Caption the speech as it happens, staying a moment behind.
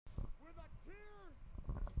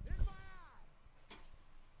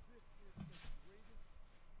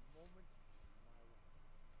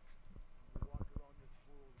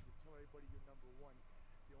to your number one.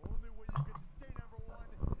 The only way you get to stay number one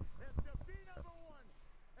is to be number one.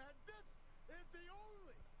 And this is the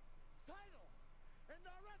only title in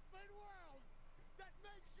the wrestling world that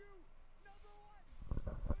makes you number one.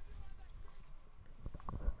 When you are the king.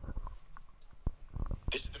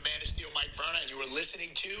 This is the Man of Steel, Mike Verna, and you are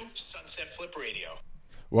listening to Sunset Flip Radio.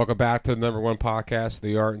 Welcome back to the number one podcast,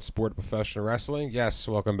 the art and sport of professional wrestling. Yes,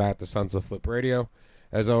 welcome back to Sunset Flip Radio.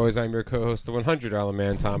 As always, I'm your co-host, the $100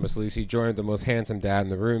 man, Thomas Lisi, joined the most handsome dad in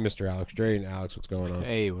the room, Mr. Alex Drayden. Alex, what's going on?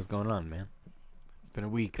 Hey, what's going on, man? It's been a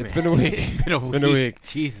week. It's been a week. It's been a week.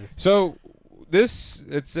 Jesus. So it's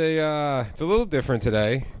a little different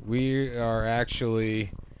today. We are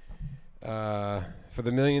actually for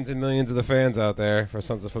the millions and millions of the fans out there for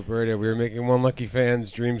Sunset Flip Radio, we are making one lucky fan's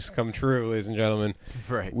dreams come true, ladies and gentlemen.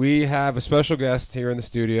 Right. We have a special guest here in the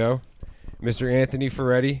studio, Mr. Anthony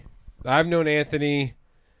Ferretti. I've known Anthony,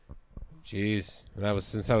 since I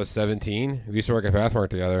was 17. We used to work at Pathmark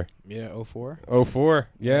together. Yeah, 04. 04,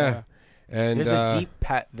 yeah. And There's a deep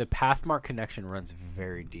the Pathmark connection runs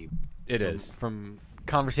very deep. It is. From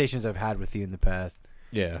conversations I've had with you in the past.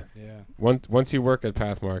 Yeah. Yeah. Once you work at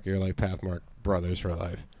Pathmark, you're like Pathmark brothers for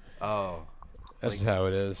life. Oh. That's just how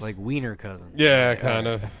it is. Like wiener cousins. Yeah, kind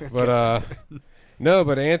of. But no,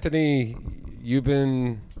 but Anthony, you've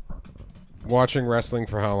been watching wrestling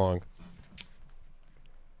for how long?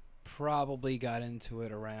 Probably got into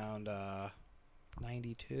it around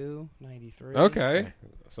 92, 93. Okay.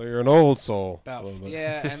 So you're an old soul. About, a little bit.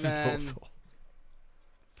 yeah, and then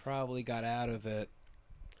probably got out of it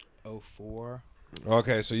 04.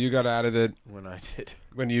 Okay, so you got out of it When I did.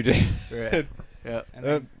 when you did. Right. Yeah. And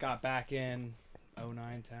then got back in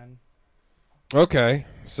 09, 10. Okay,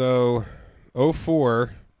 so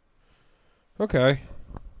 04. Okay.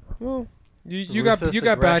 Well, you got Ruthless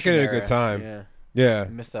back in at a aggression good time. era. Yeah. I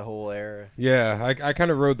missed that whole era. Yeah, I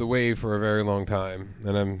kind of rode the wave for a very long time,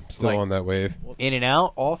 and I'm still Like- on that wave. In and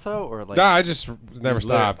out also? Or like? Nah, I just never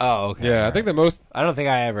stopped. Oh, okay. Yeah, I think the most. I don't think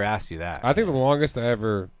I ever asked you that. I think the longest I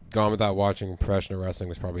ever gone without watching professional wrestling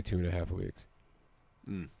was probably 2.5 weeks.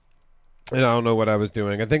 Mm. And I don't know what I was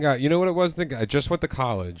doing. I think you know what it was? I think I just went to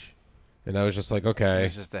college, and I was just like, It okay.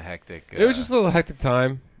 was just a hectic. It was just a little hectic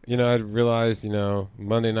time. You know, I realized,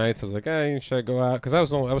 Monday nights I was like, hey, should I go out? Because I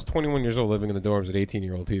was 21 years old living in the dorms with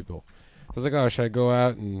 18-year-old people. So I was like, oh, should I go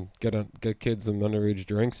out and get kids some underage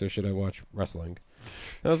drinks, or should I watch wrestling?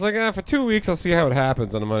 And I was like, for 2 weeks I'll see how it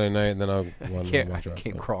happens on a Monday night, and then I'll want to watch wrestling.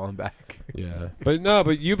 Keep crawling back. Yeah,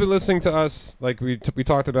 but you've been listening to us like we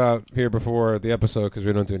talked about here before the episode, because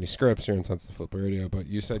we don't do any scripts here in Sunset Flip Radio. But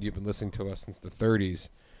you said you've been listening to us since the 30s,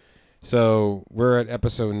 so we're at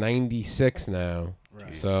episode 96 now.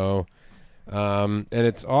 Right. So, and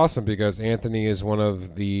it's awesome because Anthony is one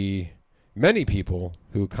of the many people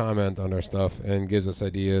who comment on our stuff and gives us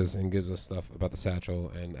ideas and gives us stuff about the satchel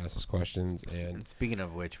and asks us questions. And speaking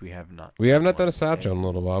of which, we have not done a satchel in a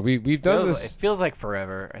little while. We've done this. It feels like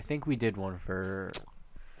forever. I think we did one for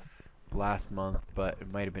last month, but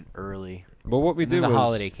it might have been early. But what we And then did the was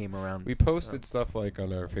holiday came around. we posted stuff like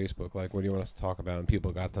on our Facebook, like, what do you want us to talk about? And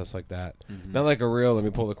people got to us like that. Mhm. Not like a reel, let me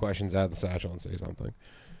pull the questions out of the satchel and say something.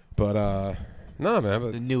 But, no, man.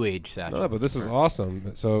 The But, new age satchel. no, but this is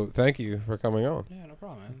awesome. So thank you for coming on. Yeah, no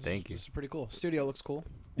problem, man. Thank you. This is pretty cool. Studio looks cool.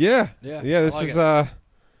 Yeah. Yeah, Yeah, I this like is, it.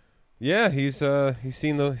 yeah, he's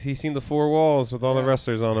seen the four walls with all the Yeah.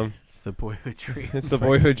 wrestlers on them. It's the boyhood dream. It's the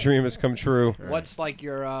boyhood dream has come true. Right. What's like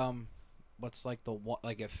your what's like the one,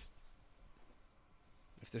 like if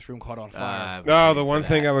this room caught on fire? No, the one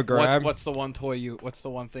thing I would grab. What's the one What's the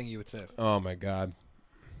one thing you would save? Oh my god.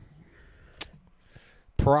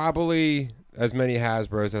 Probably as many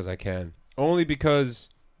Hasbros as I can. Only because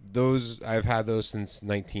I've had those since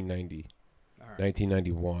 1990, All right.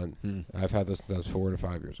 1991. I've had those since I was 4 to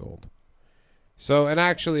 5 years old. So, and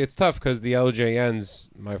actually it's tough because the LJNs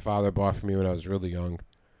my father bought for me when I was really young.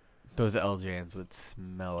 Those LJNs would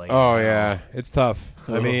smell like. Oh yeah, it's tough.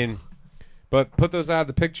 I mean, but put those out of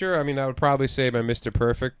the picture. I mean, I would probably say my Mr.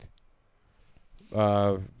 Perfect,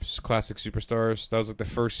 classic superstars. That was like the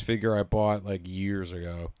first figure I bought like years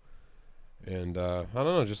ago, and I don't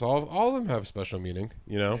know, just all of them have special meaning,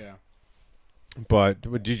 Yeah. But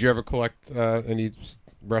did you ever collect any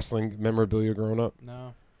wrestling memorabilia growing up?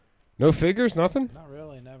 No, No figures, nothing. not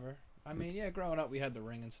really. Never. I mean, yeah, growing up we had the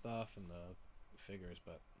ring and stuff and the figures,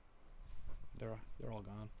 but they're all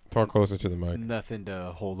gone. Talk closer to the mic. Nothing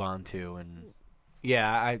to hold on to, and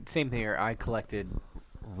yeah, same thing here. I collected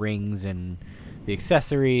rings and the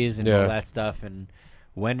accessories and Yeah. all that stuff, and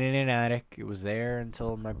went in an attic. It was there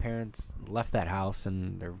until my parents left that house,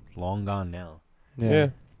 and they're long gone now. Yeah.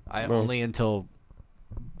 I Well- only until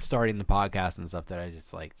starting the podcast and stuff that I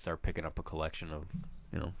just like start picking up a collection of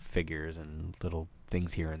figures and little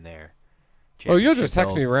things here and there. Oh, you'll just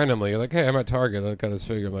text me belts. randomly. You're like, hey, I'm at Target. Look at this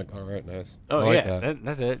figure. I'm like, all right, nice. Oh I like yeah, that.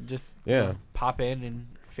 that's it. Just pop in and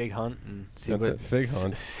fig hunt and see That's what it, fig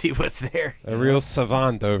hunt. see what's there. A real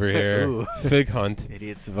savant over here. Ooh. Fig hunt.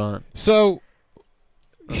 Idiot savant. So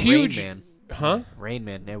huge, Rain Man. huh? Rain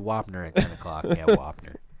Man. Yeah, Wapner at 10 o'clock. Yeah,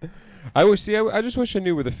 Wapner. I just wish I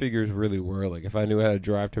knew where the figures really were. Like, if I knew how to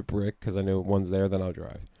drive to Brick, because I know one's there, then I'll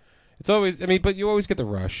drive. It's always, I mean, but you always get the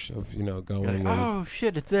rush of going. Like, and, oh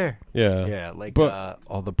shit, it's there. yeah, Yeah, like But-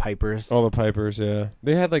 all the Pipers. all the Pipers. Yeah,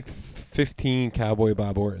 they had like 15 Cowboy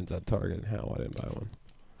Bob Ortons at Target, and how I didn't buy one.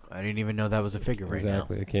 I didn't even know that was a figure right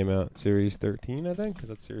Exactly, now. it came out Series 13, I think, because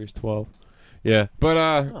that's Series 12. Yeah, but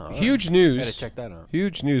all right. huge Gotta news. check that out.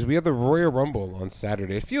 Huge news. We have the Royal Rumble on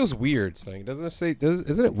Saturday. It feels weird saying. Doesn't it say?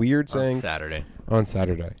 Isn't it weird On saying Saturday. on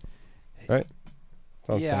Saturday? Right. It's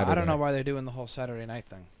on Yeah, Saturday. I don't know why they're doing the whole Saturday night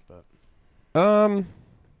thing, but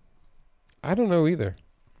I don't know either.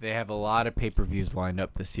 They have a lot of pay-per-views lined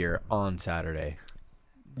up this year on Saturday.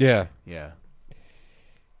 Yeah. Yeah.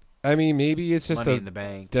 I mean, maybe it's just Money a in the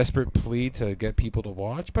Bank. desperate plea to get people to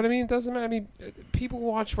watch, but I mean, it doesn't matter. I mean, people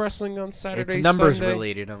watch wrestling on Saturday. It's numbers Sunday.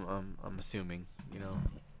 related. I'm assuming.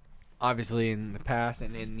 Obviously in the past,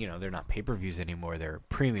 and they're not pay-per-views anymore. They're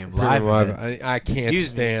premium live events. I can't Excuse me.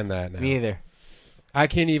 stand that now. Me either. I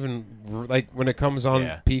can't even like when it comes on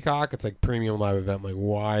Yeah. Peacock. It's like premium live event. I'm like,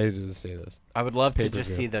 why does it say this? I would love to Pay-per-view.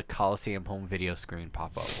 just see the Coliseum home video screen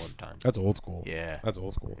pop up one time. That's old school. Yeah. That's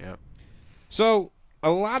old school. Yep. So a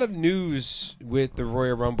lot of news with the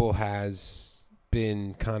Royal Rumble has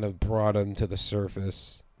been kind of brought onto the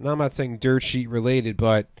surface. Now, I'm not saying dirt sheet related,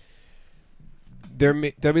 but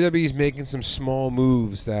WWE's making some small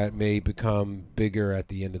moves that may become bigger at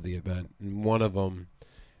the end of the event. And one of them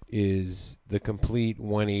is the complete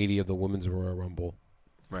 180 of the Women's Royal Rumble.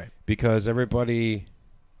 Right. Because everybody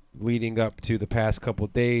leading up to the past couple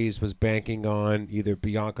of days was banking on either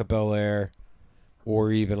Bianca Belair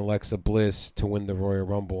or even Alexa Bliss to win the Royal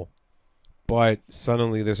Rumble. But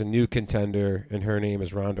suddenly there's a new contender, and her name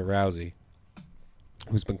is Ronda Rousey,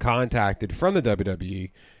 who's been contacted from the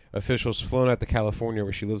WWE. Officials flown out to California,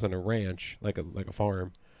 where she lives on a ranch, like a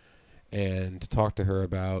farm, and to talk to her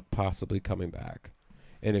about possibly coming back.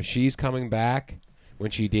 And if she's coming back,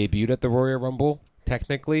 when she debuted at the Royal Rumble,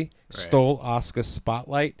 technically stole Asuka's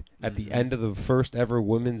spotlight at the end of the first ever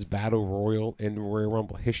women's battle royal in Royal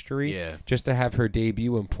Rumble history. Yeah. Just to have her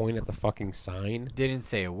debut and point at the fucking sign. Didn't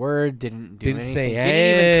say a word. Didn't do Didn't anything. say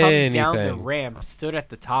Didn't even come down the anything. ramp. Stood at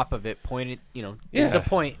the top of it. Pointed. Yeah. The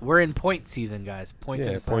point. We're in point season, guys. Point to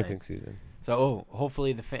Yeah, the sign. pointing season. So,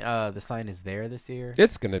 hopefully the sign is there this year.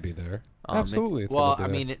 It's going to be there. Absolutely. It's well,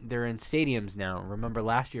 gonna be there. they're in stadiums now. Remember,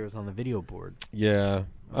 last year it was on the video board. Yeah.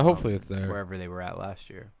 Hopefully it's there. Wherever they were at last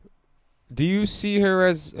year. Do you see her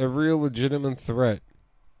as a real legitimate threat?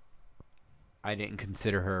 I didn't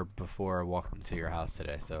consider her before I walked into your house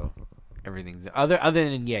today, so everything's other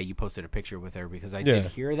than you posted a picture with her because I did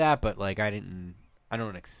hear that, but like I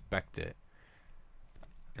don't expect it.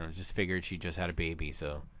 Just figured she just had a baby,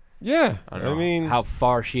 so Yeah. I don't know how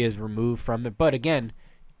far she is removed from it. But again,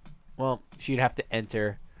 well, she'd have to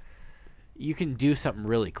enter. You can do something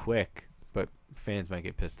really quick, but fans might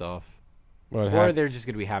get pissed off. Or they're just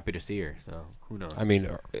going to be happy to see her, so who knows. I mean,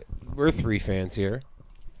 we're 3 fans here.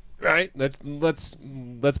 Right? Let's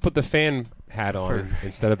put the fan hat on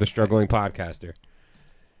instead of the struggling podcaster.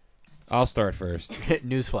 I'll start first.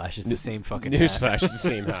 Newsflash, it's the same fucking hat. Newsflash, it's the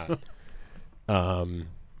same hat.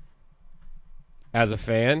 As a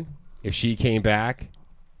fan, if she came back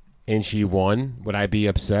and she won, would I be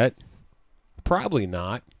upset? Probably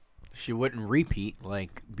not. She wouldn't repeat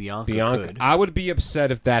like Bianca could. I would be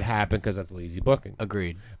upset if that happened because that's lazy booking.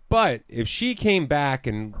 Agreed. But if she came back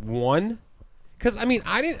and won, because I mean,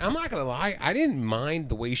 I'm not gonna lie, I didn't mind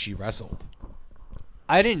the way she wrestled.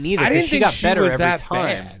 I didn't either. I didn't she think got she better was every that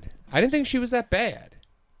time. bad. I didn't think she was that bad.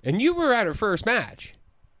 And you were at her first match.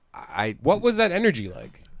 What was that energy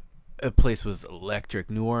like? The place was electric.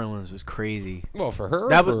 New Orleans was crazy. Well, for her,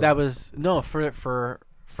 That was no for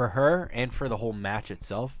her and for the whole match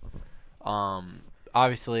itself.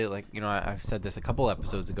 Obviously, like I've said this a couple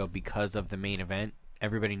episodes ago. Because of the main event,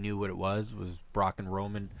 everybody knew what it was Brock and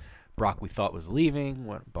Roman. Brock we thought was leaving.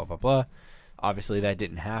 Blah blah blah. Obviously, that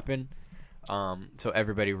didn't happen. So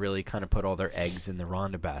everybody really kind of put all their eggs in the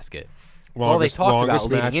Ronda basket. All they talked about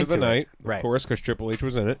leading match of the into night, it. Right. of course, because Triple H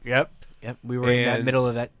was in it. Yep. We were in that And- middle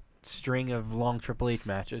of that string of long Triple H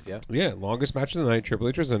matches. Yep. Yeah, longest match of the night. Triple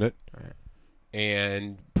H was in it. Right.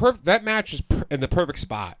 And that match was in the perfect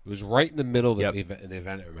spot. It was right in the middle of the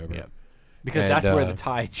event. I remember. Yep. Because And, that's where the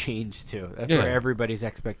tide changed to. That's yeah. where everybody's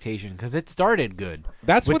expectation. Because it started good.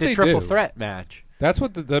 That's with what the they triple do. threat match. That's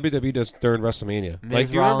what the WWE does during WrestleMania. Miz,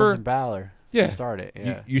 Like you Rollins, remember, and Balor. Yeah. To start it.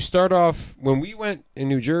 Yeah. you start off when we went in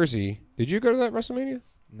New Jersey. Did you go to that WrestleMania?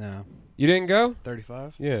 No. You didn't go?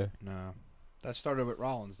 35? Yeah. No. That started with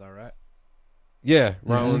Rollins, though, right? Yeah,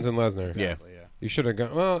 Rollins and Lesnar. Yeah. Exactly, yeah. You should have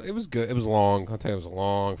gone. Well, it was good. It was long. I'll tell you, it was a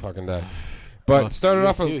long fucking day. But Well, started you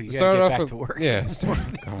off too. with You gotta started get off back with to work. yeah.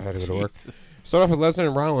 God, I had to go to work. Jesus. Started off with Lesnar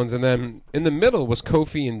and Rollins, and then in the middle was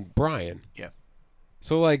Kofi and Bryan. Yeah.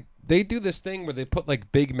 So like they do this thing where they put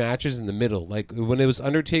like big matches in the middle, like when it was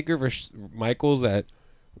Undertaker versus Michaels at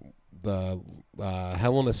the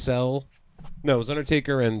Hell in a Cell. No, it was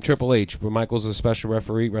Undertaker and Triple H, but Michaels was a special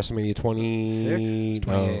referee. WrestleMania 28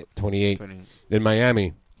 20. in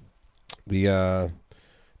Miami. The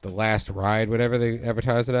last ride, whatever they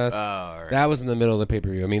advertised it as. Oh, all right. That was in the middle of the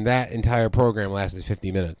pay-per-view. I mean, that entire program lasted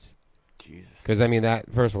 50 minutes. Jesus. Because, I mean,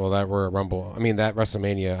 that, first of all, that Royal Rumble, I mean, that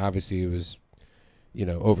WrestleMania obviously was,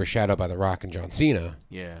 overshadowed by The Rock and John Cena.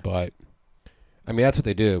 Yeah. But, I mean, that's what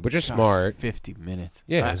they do, which is smart. 50 minutes.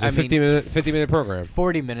 Yeah, it was a I mean, 50-minute program.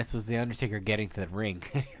 40 minutes was The Undertaker getting to the ring.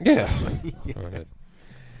 Yeah. Oh, it is.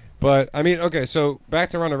 But, I mean, okay, so back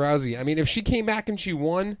to Ronda Rousey. I mean, if she came back and she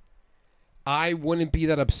won, I wouldn't be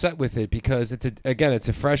that upset with it because it's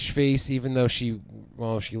a fresh face, even though she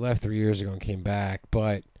left 3 years ago and came back,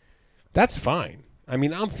 but that's fine. I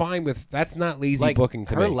mean, I'm fine with that's not lazy booking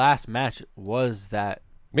to her me. last match was that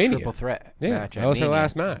Mania. triple threat Yeah, match. that at was her Mania.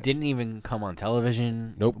 last match. Didn't even come on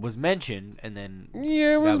television. Nope. Was mentioned and then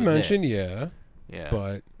Yeah, it was that mentioned, yeah, yeah,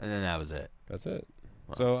 but and then that was it. that's it.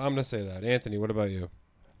 So I'm gonna say that. Anthony, what about you?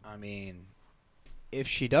 I mean, if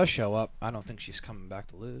she does show up, I don't think she's coming back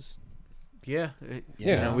to lose. Yeah,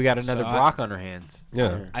 Yeah. we got another So Brock on our hands.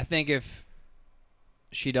 Yeah. I think if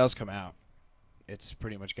she does come out, it's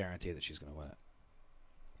pretty much guaranteed that she's going to win it.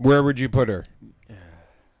 Where would you put her?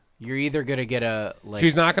 You're either gonna get a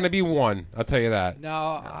She's not gonna be one. I'll tell you that.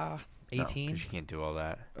 No, no, 18. 'cause she can't do all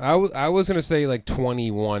that. I was gonna say like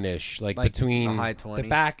 21-ish, like Like between The high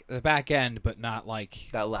 20s. the back end, but not like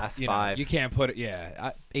that last you know, 5. you can't put it.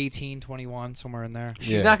 Yeah, 18, 21, somewhere in there.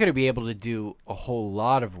 She's Yeah. not gonna be able to do a whole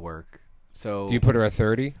lot of work. So Do you put her at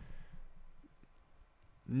 30?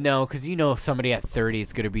 no, because somebody at 30,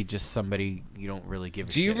 it's gonna be just somebody you don't really give.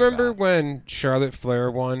 A Do you shit remember about. when Charlotte Flair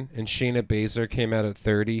won and Shayna Baszler came out at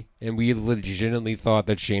 30, and we legitimately thought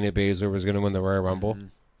that Shayna Baszler was going to win the Royal Rumble?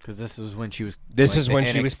 Because this is when she was. This like, is the when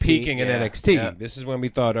she was NXT, peaking in yeah, NXT. yeah. This is when we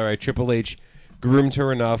thought, all right, Triple H groomed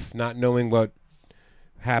her enough, not knowing what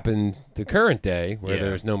happened to current day, where Yeah.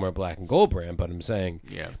 there's no more black and gold brand. But I'm saying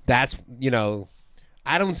Yeah. that's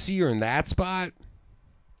I don't see her in that spot.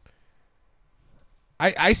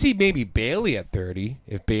 I see maybe Bailey at 30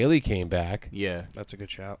 if Bailey came back. Yeah. That's a good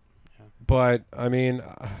shout. But I mean,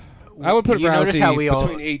 I would put You notice Rousey how we all-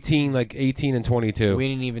 between 18 and 22. We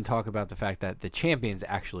didn't even talk about the fact that the champion's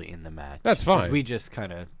actually in the match. That's 'Cause fine. We just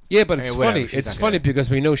kind of. Yeah, but it's Hey, whatever, funny. she's It's not funny gonna- because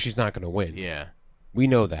we know she's not going to win. Yeah. We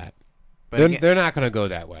know that. But They're, again- they're not going to go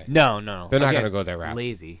that way. no. They're not Again, going to go that route.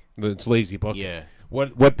 Lazy. It's lazy booking. Yeah.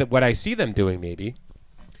 What I see them doing maybe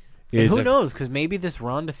And is who if- knows? Because maybe this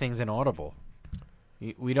Ronda thing's inaudible.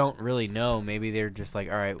 We don't really know. Maybe they're just like,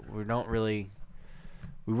 all right, we weren't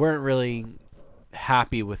really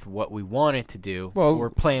happy with what we wanted to do. Well- we're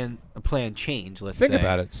playing a plan change. Let's Think say.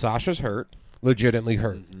 about it. Sasha's hurt, legitimately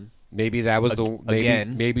hurt. Maybe that was the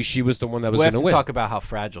Again. maybe she was the one that was We have going to win. talk about how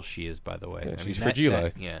fragile she is. By the way, Yeah, I she's mean,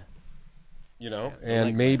 fragile. yeah. And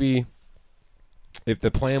like maybe if the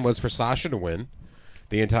plan was for Sasha to win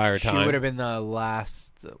the entire She time, would have been the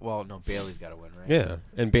last. Well, no, Bailey's got to win, right? yeah,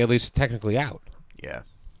 and Bailey's technically out. Yeah.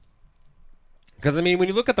 Because I mean, when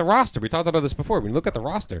you look at the roster, we talked about this before. When you look at the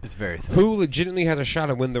roster, It's very thin. who legitimately has a shot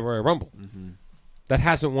to win the Royal Rumble that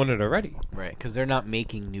hasn't won it already? Right, because they're not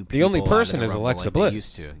making new people. The only out of person the is Rumble Alexa like they Bliss.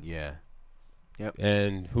 Used to, yeah.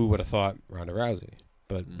 And who would have thought Ronda Rousey?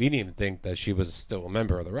 But we didn't even think that she was still a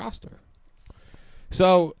member of the roster.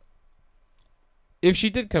 So, if she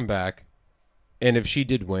did come back, and if she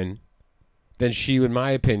did win, then she, in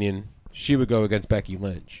my opinion, she would go against Becky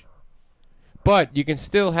Lynch. But you can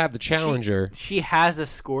still have the challenger. She has a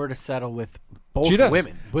score to settle with both She does.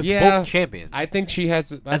 women, with Yeah, both champions. I think she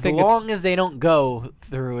has. I as think long as they don't go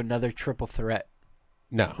through another triple threat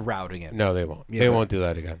no, route again. no, they won't. Yeah, They but- won't do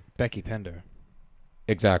that again. Becky Pender.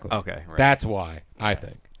 Exactly. Okay, right. That's why I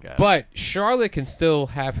think. Got it. But Charlotte can still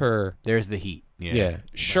have her. There's the heat. Yeah.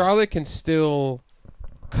 Charlotte can still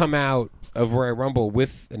come out of Royal Rumble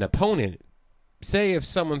with an opponent. Say if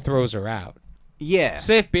someone throws her out, Yeah.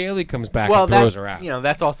 Say if Bailey comes back Well, and throws her out.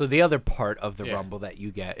 that's also the other part of the Yeah. Rumble that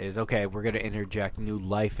you get is, okay, we're going to interject new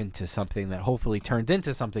life into something that hopefully turns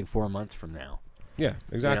into something 4 months from now. Yeah,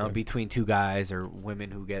 exactly. Between two guys or women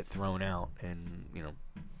who get thrown out and,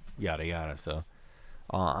 yada, yada. So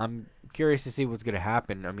I'm curious to see what's going to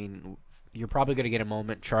happen. I mean, you're probably going to get a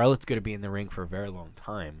moment. Charlotte's going to be in the ring for a very long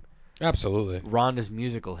time. Absolutely. Ronda's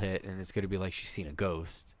musical hit, and it's going to be like she's seen a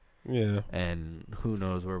ghost. Yeah. And who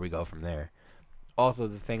knows where we go from there. Also,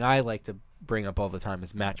 the thing I like to bring up all the time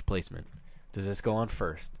is match placement. Does this go on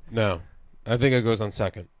first? No. I think it goes on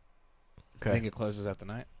second. I think it closes at the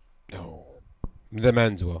night. No. The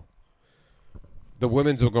men's will. The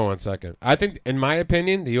women's will go on second. I think, in my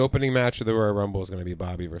opinion, the opening match of the Royal Rumble is going to be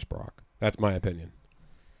Bobby versus Brock. That's my opinion.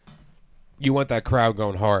 You want that crowd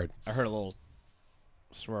going hard. I heard a little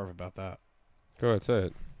swerve about that. Go ahead, say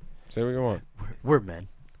it. Say what you want. We're men.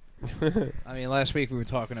 I mean, last week we were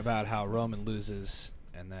talking about how Roman loses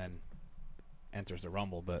and then enters the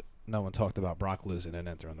Rumble, but no one talked about Brock losing and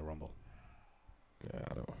entering the Rumble. Yeah,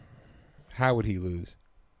 I don't. How would he lose?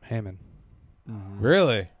 Heyman.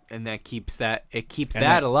 Really? And that keeps that And that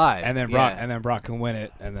then- alive. And then Yeah. Brock can win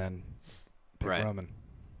it and then pick Right. Roman.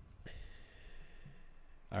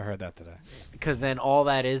 I heard that today. Because then all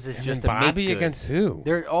that is And just then to make Bobby good. against who?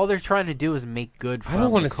 All they're trying to do is make good. I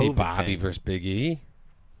don't want to see Bobby versus Big E.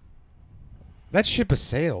 That ship has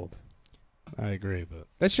sailed. I agree, but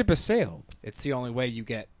That ship has sailed. it's the only way you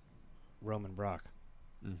get Roman Brock.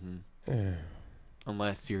 Yeah.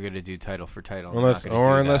 Unless you're going to do title for title. Unless You're not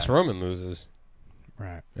gonna do unless that. Roman loses,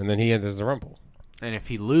 Right. and then he enters the Rumble. And if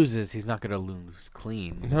he loses, he's not going to lose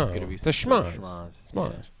clean. No, it's going to be it's a some schmoz.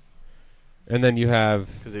 Schmoz. And then you have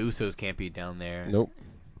Because the Usos can't be down there. nope.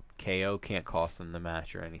 KO can't cost them the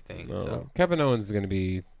match or anything. No. So Kevin Owens is going to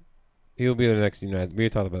be. He'll be the next United. We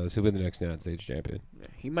talked about this. He'll be the next United States champion.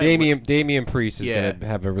 he might win. Damian Priest is Yeah. going to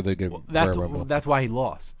have a really good Well, Royal Rumble. that's why he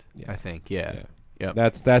lost. Yeah. I think. Yeah. Yeah. Yep.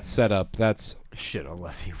 That's set up. That's Shit,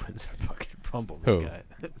 unless he wins a fucking Rumble. Who? This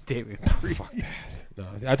guy, Damian Priest. fuck that. No,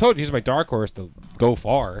 I told you he's my dark horse to go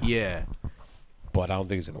far, Yeah. but I don't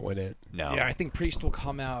think he's going to win it. No. Yeah, I think Priest will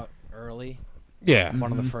come out early. Yeah,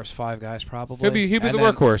 One of the first 5 guys, probably. he'll be And the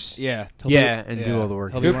then- workhorse. Yeah. Yeah, and do all the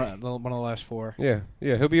work. He'll be one of the last 4. Yeah,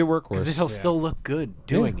 he'll be a workhorse. Because he'll still look good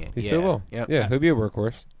doing Yeah, it. He still will. Yep. Yeah, he'll be a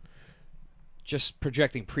workhorse. Just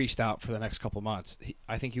projecting Priest out for the next couple months.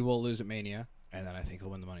 I think he will lose at Mania, and then I think he'll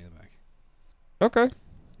win the Money in the Bank. Okay,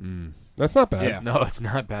 Mm. that's not bad. Yeah. No, it's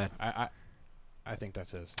not bad. I think that's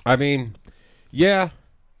his. I mean, yeah.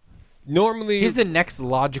 Normally, He's the next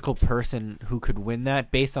logical person who could win that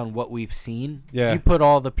based on what we've seen. Yeah. You put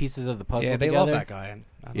all the pieces of the puzzle Yeah, they together. love that guy. And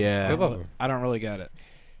I don't- Yeah. They love him. I don't really get it.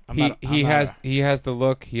 he has the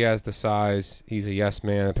look. He has the size. He's a yes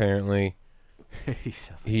man. Apparently,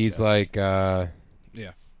 he's like Yeah.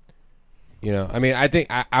 I mean, I think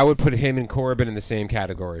I would put him and Corbin in the same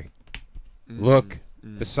category. Look,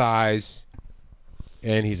 the size,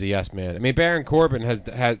 and he's a yes man. I mean, Baron Corbin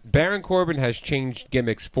has changed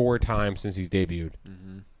gimmicks 4 times since he's debuted.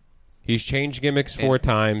 He's changed gimmicks 4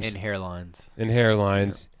 times in hairlines. and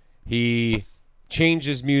hairlines. He changed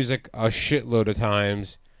his music a shitload of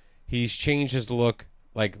times. He's changed his look,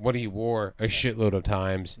 like what he wore, a shitload of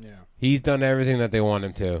times. Yeah. He's done everything that they want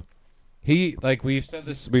him to. He, like we've said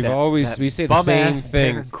this, we say the bum same ass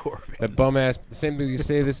thing. Baron Corbin. That bum ass, the same thing. We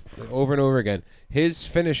say this over and over again. His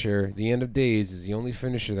finisher, the End of Days, is the only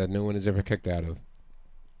finisher that no one has ever kicked out of.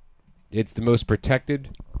 It's the most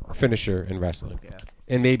protected finisher in wrestling, Yeah.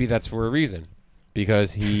 and maybe that's for a reason,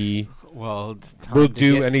 because he Well, it's time will to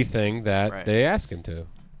do get- anything that Right. they ask him to.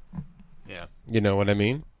 Yeah. You know what I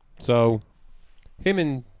mean? So, him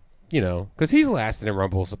and, because he's lasted in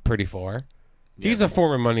Rumbles pretty far. He's a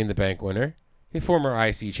former Money in the Bank winner, a former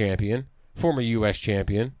IC champion, former U.S.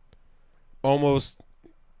 champion, almost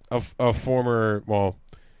a former,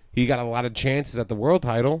 he got a lot of chances at the world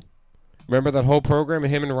title. Remember that whole program of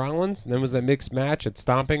him and Rollins? And then was that mixed match at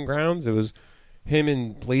Stomping Grounds? It was him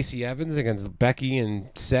and Lacey Evans against Becky and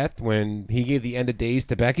Seth when he gave the End of Days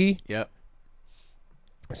to Becky. Yep.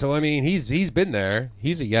 So, I mean, he's been there.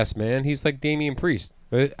 He's a yes man. He's like Damian Priest.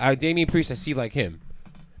 Damian Priest, I see like him.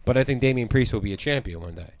 But I think Damian Priest will be a champion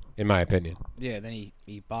one day, in my opinion. Yeah, then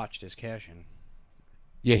he botched his cash in.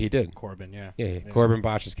 Yeah, he did. Corbin, yeah. Yeah, Corbin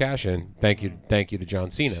botched his cash in. Thank you to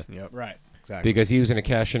John Cena, Yep. Right, exactly. because he was going to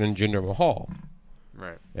cash in Jinder Mahal,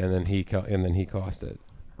 Right. and then he cost it.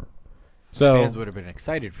 So, Fans would have been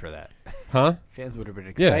excited for that. huh? Fans would have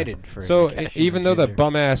been Yeah. excited for. So the cash in even though that Jinder.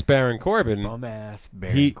 bum ass Baron Corbin, bum ass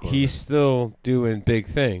Baron he's Corbin. still doing big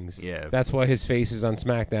things. Yeah. That's why his face is on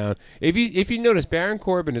SmackDown. If you notice, Baron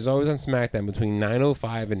Corbin is always on SmackDown between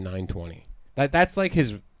 9:05 and 9:20. That's like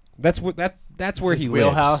his. That's where his he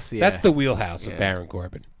wheelhouse? lives. Yeah. That's the wheelhouse of Yeah. Baron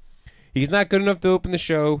Corbin. He's not good enough to open the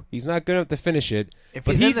show. He's not good enough to finish it. If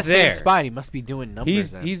but he's in the there. same spot, he must be doing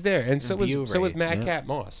numbers. He's there, and so view is rate, Madcap yeah.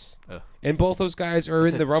 Moss, Ugh. and both those guys are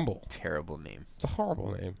That's in the Rumble. Terrible name. It's a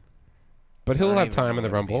horrible name, but I he'll don't have even time know in the what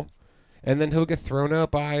it Rumble, means. and then he'll get thrown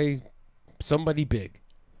out by somebody big.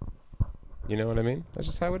 You know what I mean? That's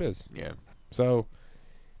just how it is. Yeah. So,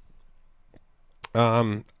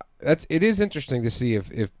 it is interesting to see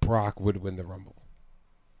if Brock would win the Rumble.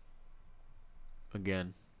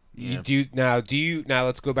 Again. You Yeah. do you now?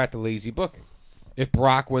 Let's go back to lazy booking. If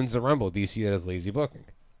Brock wins the Rumble, do you see that as lazy booking?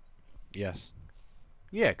 Yes.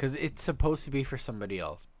 Yeah, because it's supposed to be for somebody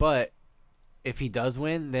else. But if he does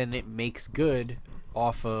win, then it makes good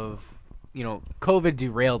off of, COVID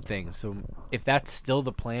derailed things. So if that's still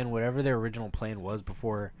the plan, whatever their original plan was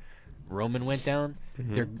before Roman went down,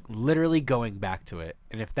 they're literally going back to it.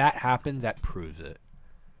 And if that happens, that proves it.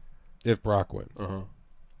 If Brock wins,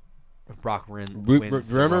 If Brock wins the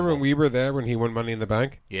remember Rumble. when we were there when he won Money in the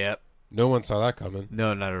Bank? Yep. No one saw that coming.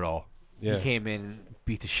 No, not at all. Yeah, He came in and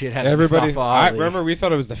beat the shit out everybody. of Mustafa I Ali. remember we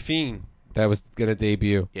thought it was the Fiend that was gonna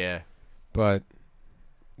debut, Yeah. but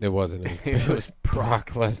it wasn't. It was Brock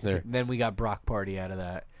Lesnar. Then we got Brock Party out of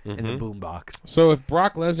that in the Mhm. boombox. So if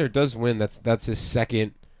Brock Lesnar does win, that's his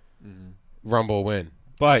second Rumble win.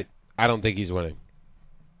 But I don't think he's winning.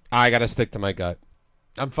 I got to stick to my gut.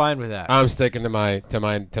 I'm fine with that. I'm sticking to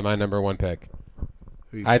my number one pick.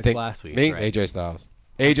 Who you I picked think last week, me, right? AJ Styles.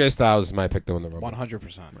 AJ Styles is my pick to win the Rumble.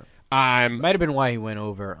 100%. I'm Might have been why he went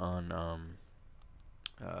over on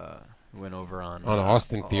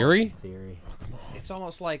Austin Theory? Austin Theory. It's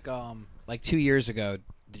almost like 2 years ago.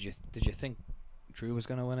 Did you think Drew was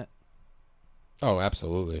going to win it? Oh,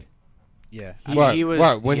 absolutely. Yeah. He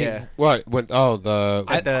was when yeah. he what when the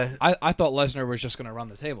At the I thought Lesnar was just going to run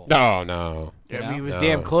the table. no. I mean, he was No.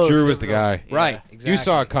 damn close. Drew was the guy. Yeah. Right. Exactly. You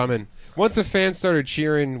saw it coming. Once the fans started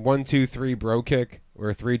cheering 1, 2, 3 bro kick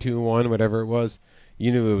or 3, 2, 1, whatever it was,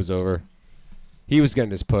 you knew it was over. He was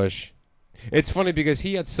getting his push. It's funny because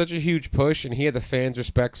he had such a huge push and he had the fans'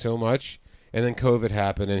 respect so much, and then COVID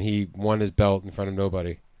happened and he won his belt in front of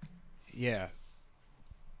nobody. Yeah.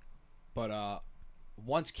 But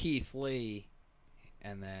once Keith Lee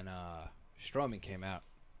and then Strowman came out,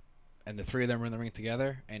 and the three of them were in the ring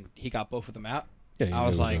together, and he got both of them out, Yeah, you I knew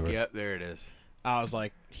was it like, over. Yep, there it is.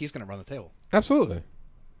 he's going to run the table. Absolutely.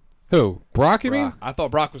 Who? Brock? You mean? Brock. I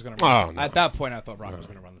thought Brock was going to run. Oh, no. At that point, I thought Brock was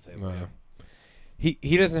going to run the table. No. Yeah.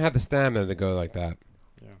 He doesn't have the stamina to go like that.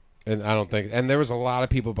 Yeah. And I don't think. And there was a lot of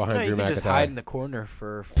people behind No, Drew you can McIntyre. just hide in the corner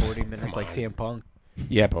for 40 minutes like CM Punk.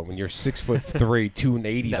 Yeah, but when you're 6'3",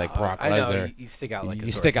 280 like Brock I know, Lesnar, you stick out like a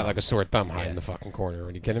you sore stick out thumb. like a sore thumb hiding in the fucking corner.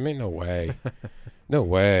 Are you kidding me? No way. No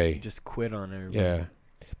way. You just quit on everybody. Yeah,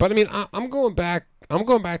 but I mean, I'm going back. I'm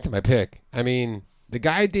going back to my pick. I mean, the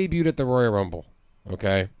guy debuted at the Royal Rumble.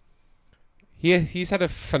 Okay, he's had a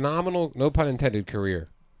phenomenal, no pun intended, career.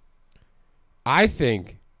 I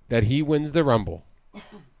think that he wins the Rumble,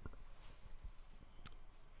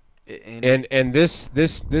 and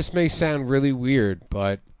this may sound really weird,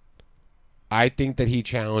 but I think that he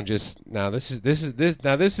challenges. Now this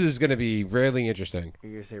is going to be really interesting.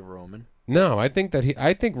 You're gonna say Roman? No, I think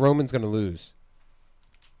Roman's going to lose.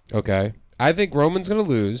 Okay. I think Roman's going to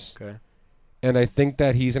lose, Okay. and I think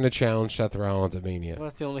that he's going to challenge Seth Rollins at Mania. Well,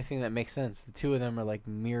 that's the only thing that makes sense. The two of them are like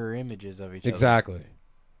mirror images of each Exactly.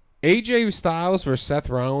 AJ Styles versus Seth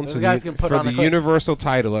Rollins Those for guys the, can put for on the a clip. Universal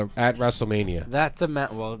title at WrestleMania. other. That's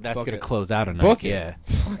well, that's Book gonna it. close out a night. Book it. Yeah.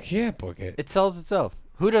 Fuck yeah, book it. It sells itself.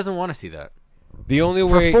 Who doesn't want to see that? The only For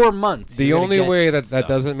way 4 months. the you're gonna only get way that stuff.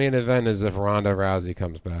 doesn't main event is if Ronda Rousey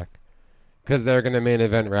comes back. Because they're going to main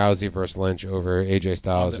event Rousey versus Lynch over AJ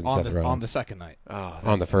Styles and Seth on Rollins the second night. Oh, on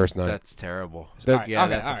the that's- first night. That's terrible. The- Yeah, Okay,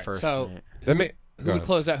 that's all the right. first So- night. Go Who would ahead.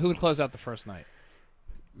 close out? Who would close out the first night?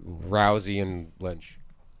 Rousey and Lynch.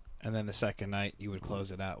 And then the second night, you would close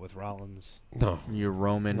it out with Rollins. No. You're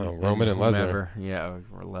Roman. No, Roman and Lesnar. whomever. Yeah,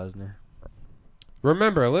 or Lesnar.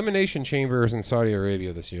 Remember, Elimination Chamber is in Saudi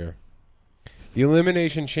Arabia this year. The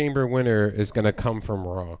Elimination Chamber winner is going to come from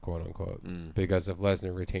Raw, quote unquote, because if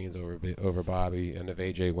Lesnar retains over Bobby and if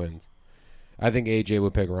AJ wins, I think AJ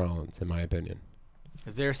would pick Rollins, in my opinion.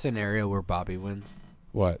 Is there a scenario where Bobby wins?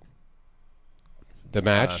 What? The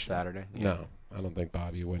match? Saturday. Yeah. No, I don't think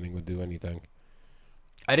Bobby winning would do anything.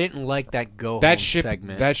 I didn't like that go That home ship,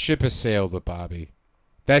 segment. that ship has sailed with Bobby.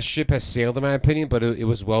 That ship has sailed, in my opinion, but it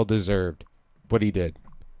was well deserved what he did.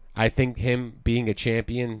 I think him being a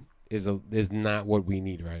champion is not what we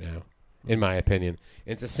need right now, in my opinion.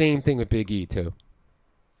 It's the same thing with Big E too.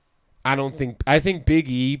 I think Big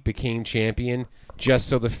E became champion just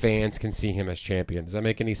so the fans can see him as champion. Does that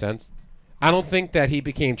make any sense? I don't think that he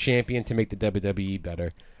became champion to make the WWE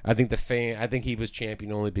better. I think he was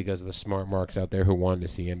champion only because of the smart marks out there who wanted to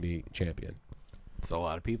see him be champion. It's a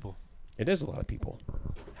lot of people. It is a lot of people.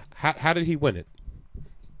 How did he win it?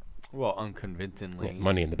 Well, unconvincingly, Well,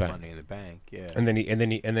 Money in the Bank. Money in the Bank, yeah. And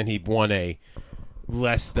then he won a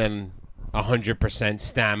less than 100%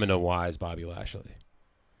 stamina wise Bobby Lashley.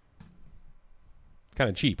 Kind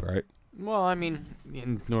of cheap, right? Well, I mean,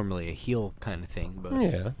 normally a heel kind of thing, but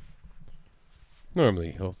Yeah.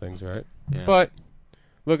 Normally heel things, right? yeah. But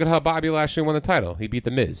look at how Bobby Lashley won the title. He beat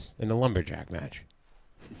The Miz in a lumberjack match.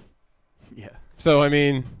 yeah, So I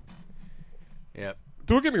mean, yep.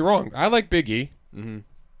 don't get me wrong. I like Big E, Mm-hmm.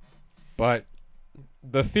 but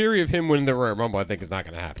the theory of him winning the Royal Rumble, I think, is not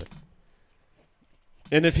going to happen.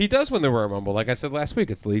 And if he does win the Royal Rumble, like I said last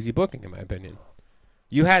week, it's lazy booking, in my opinion.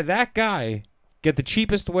 You had that guy get the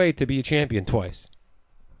cheapest way to be a champion twice.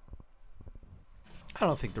 I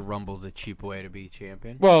don't think the Rumble's a cheap way to be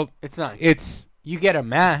champion. Well, It's not. it's You get a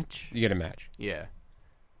match. you get a match. Yeah.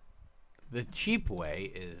 The cheap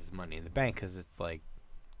way is Money in the Bank because it's like,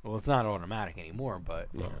 well, it's not automatic anymore,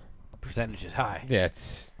 but No. the percentage is high. Yeah,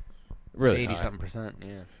 it's really 80-something%,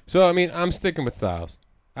 yeah. So I mean, I'm sticking with Styles.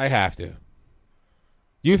 I have to.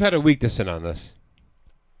 You've had a week to sit on this.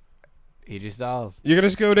 AJ Styles. You're gonna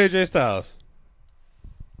just go with AJ Styles.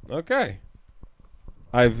 Okay.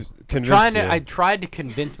 I've convinced you. I tried to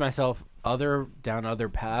convince myself down other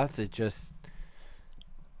paths. It just,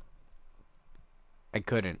 I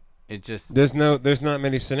couldn't. It just There's not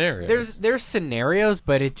many scenarios. there's scenarios,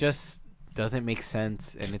 but it just doesn't make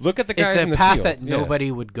sense. And it's, Look at the guys it's a in the path field. that Yeah. nobody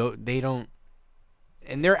would go. They don't,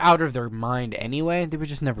 and they're out of their mind anyway. They would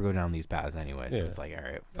just never go down these paths anyway. So Yeah. it's like, all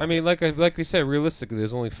right, I mean, like we said, realistically,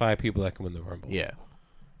 there's only 5 people that can win the Rumble. yeah.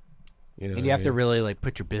 You know And what you I have to mean? really like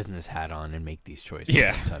put your business hat on and make these choices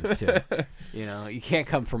Yeah. sometimes too. You know, you can't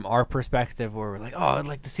come from our perspective where we're like, oh, I'd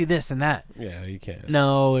like to see this and that. Yeah, you can.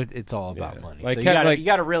 No, it's all about Yeah. money. Like, So Ken- like- you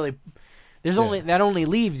gotta really. There's Yeah. only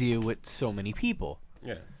leaves you with so many people.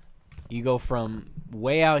 Yeah. You go from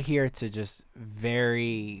way out here to just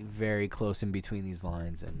very, very close in between these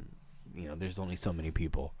lines, and you know, there's only so many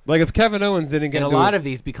people. Like if Kevin Owens didn't get And a into lot of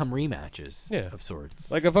these become rematches Yeah. of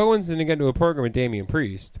sorts. like if Owens didn't get into a program with Damian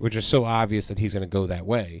Priest, which is so obvious that he's going to go that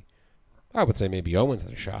way, I would say maybe Owens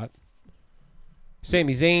has a shot.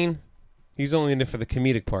 Sami Zayn, he's only in it for the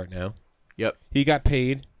comedic part now. Yep. He got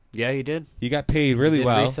paid. Yeah, you did. He got paid really Did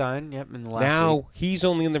well. Resign. Yep. In the last Now week. he's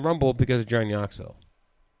only in the Rumble because of Johnny Knoxville.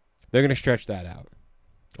 They're going to stretch that out.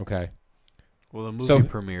 Okay. Well, the movie So-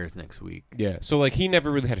 premieres next week. Yeah. So like he never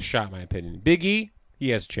really had a shot, in my opinion. Big E,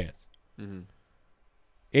 he has a chance. Mm-hmm.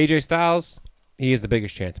 AJ Styles, he has the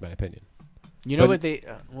biggest chance, in my opinion. You know But- what they?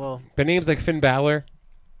 Well, But names like Finn Balor,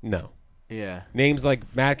 no. yeah. Names like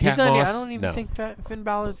Matt He's Cat not. Moss, I don't even no. think Finn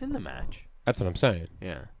Balor's in the match. That's what I'm saying.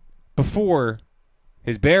 Yeah. Before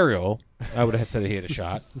his burial, I would have said that he had a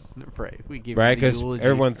shot, Right. We give right? him the Because eulogy,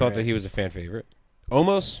 everyone thought right. that he was a fan favorite.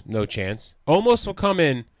 Almost no chance. Almost will come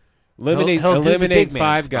in, eliminate He'll do the eliminate big man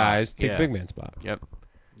 5 spot. guys, take Yeah. big man spot. Yep.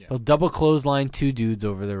 Yeah. He'll double clothesline 2 dudes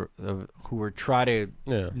over who were trying to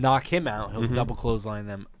Yeah. knock him out. He'll double clothesline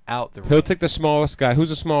them out the He'll ring. take the smallest guy. Who's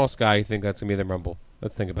the smallest guy you think that's gonna be in the Rumble?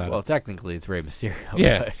 Let's think about Well, it. technically, it's Rey Mysterio.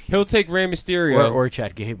 Yeah, but- he'll take Rey Mysterio or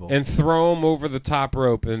Chad Gable. and throw him over the top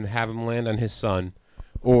rope and have him land on his son.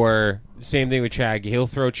 Or same thing with Chad. He'll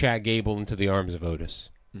throw Chad Gable into the arms of Otis.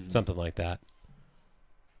 Something like that.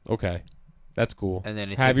 Okay. That's cool. And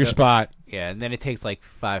then it have takes your a- spot. Yeah, and then it takes like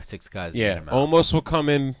 5-6 guys to get Yeah. him out. Almost will come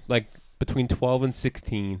in like between 12 and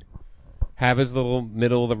 16. Have his little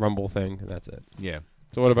middle of the Rumble thing, and that's it. Yeah.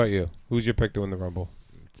 So what about you? Who's your pick to win the Rumble?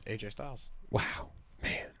 It's AJ Styles. Wow.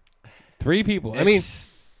 Man. 3 people. I mean,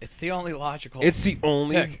 It's the only logical. it's the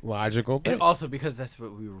only pick. logical pick. And also because that's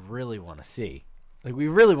what we really want to see. Like, we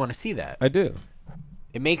really want to see that. I do.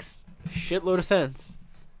 It makes a shitload of sense,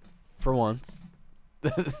 for once,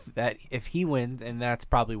 that if he wins, and that's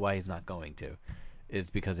probably why he's not going to, is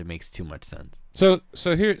because it makes too much sense. So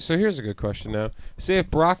here's a good question now. Say if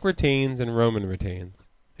Brock retains and Roman retains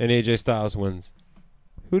and AJ Styles wins,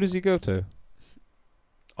 who does he go to?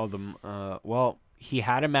 Well, he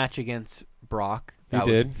had a match against Brock. He That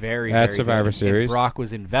did. was very, At very Survivor good. And Series. Brock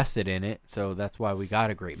was invested in it, so that's why we got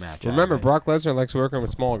a great match. Remember, out of it. Brock Lesnar likes working with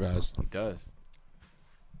small guys. He does.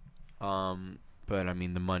 But I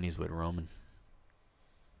mean, the money's with Roman.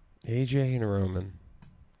 AJ and Roman.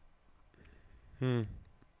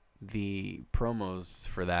 The promos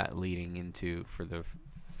for that leading into for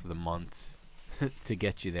the months to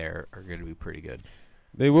get you there are going to be pretty good.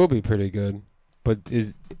 They will be pretty good. But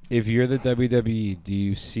if you're the WWE, do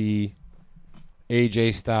you see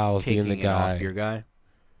AJ Styles Taking being the it guy? off your guy.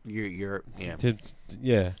 You're yeah.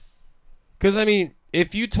 Yeah. Because, I mean,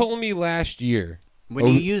 if you told me last year. When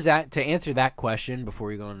you use that to answer that question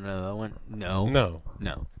before you go into another one, no.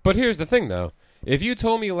 But here's the thing, though. If you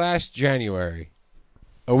told me last January,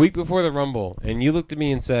 a week before the Rumble, and you looked at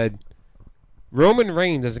me and said, Roman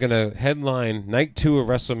Reigns is going to headline Night 2 of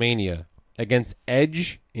WrestleMania against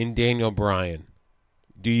Edge and Daniel Bryan,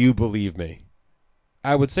 do you believe me?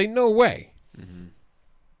 I would say no way. Mm-hmm.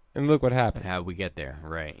 And look what happened. How we get there,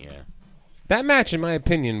 right? Yeah. That match, in my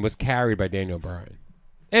opinion, was carried by Daniel Bryan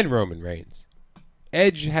and Roman Reigns.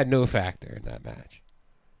 Edge had no factor in that match.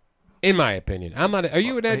 In my opinion. I'm not. Are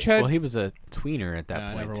you an Edge head? Well, he was a tweener at that No,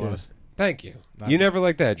 I point, never too. was. Thank you. Not You me. never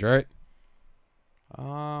liked Edge, right?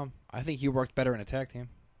 I think he worked better in a tag team.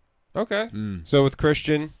 Okay. Mm. So with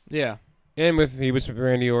Christian, Yeah. and he was with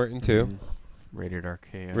Randy Orton, too. Rated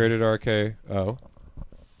RKO. Rated RKO.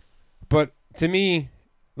 But to me,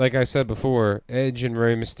 like I said before, Edge and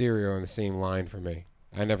Rey Mysterio are on the same line for me.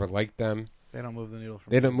 I never liked them. They don't move the needle.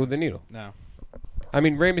 They don't move the needle. No. I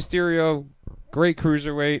mean, Rey Mysterio, great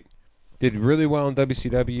cruiserweight, did really well in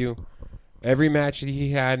WCW. Every match that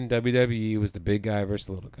he had in WWE was the big guy versus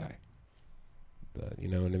the little guy. You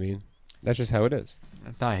know what I mean? That's just how it is.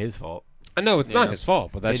 It's not his fault. I know it's You not know, his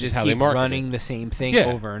fault, but that's they just just how keep they market running it. the same thing Yeah.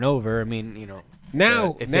 over and over. I mean,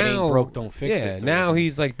 Now, if now, it ain't broke, don't fix it. So now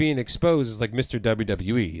he's like being exposed as like Mr.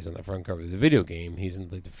 WWE. He's on the front cover of the video game. He's in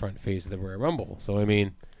like the front face of the Royal Rumble. So I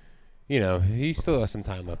mean, he still has some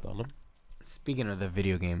time left on him. Speaking of the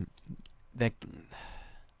video game, let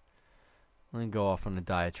me go off on a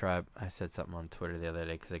diatribe. I said something on Twitter the other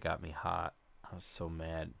day because it got me hot. I was so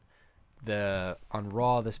mad. On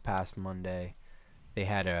Raw this past Monday, they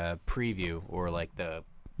had a preview or like the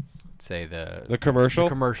commercial. the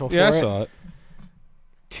commercial for Yeah, I it. saw it.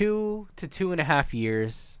 2 to 2.5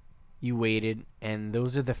 years you waited, and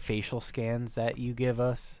those are the facial scans that you give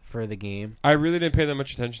us for the game. I really didn't pay that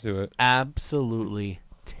much attention to it. Absolutely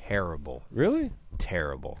terrible. Really?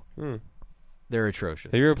 Terrible. Hmm. They're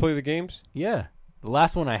atrocious. Have you ever played the games? Yeah. The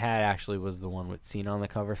last one I had actually was the one with Cena on the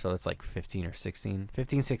cover, so it's like 15 or 16.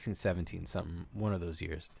 15, 16, 17, something. One of those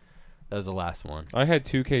years. That was the last one. I had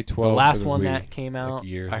 2K12. The last for one Wii, that came out,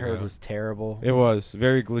 years I heard ago. was terrible. It was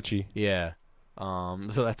very glitchy. Yeah.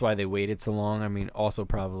 So that's why they waited so long. I mean, also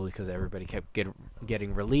probably because everybody kept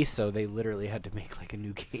getting released, so they literally had to make like a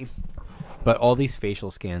new game. But all these facial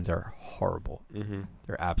scans are horrible. Mm-hmm.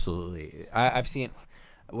 They're absolutely. I've seen.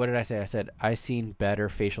 What did I say? I said I seen better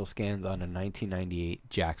facial scans on a 1998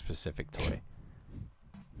 Jack Pacific toy.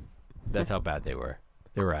 That's how bad they were.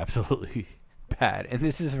 They were absolutely bad. And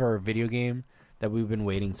this is for a video game that we've been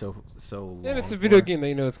waiting so long. And it's a video for. game that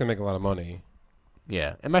you know it's gonna make a lot of money.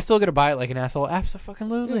 Yeah. Am I still gonna buy it like an asshole?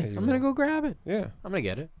 Absolutely. Yeah, you I'm gonna will. go grab it. Yeah. I'm gonna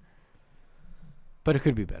get it. But it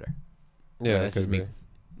could be better. Yeah, it that's could just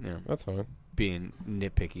be. me. That's fine. Being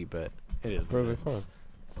nitpicky, but it is. what it Probably is. fine.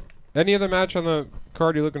 Any other match on the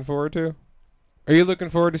card you're looking forward to? Are you looking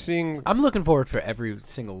forward to seeing? I'm looking forward for every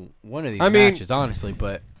single one of these I mean- matches, honestly.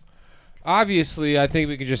 But Obviously, I think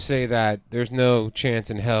we could just say that there's no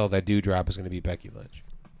chance in hell that Doudrop is going to be Becky Lynch.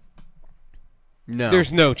 no,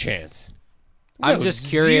 There's no chance. I'm No, just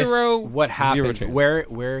curious what zero happens, chance.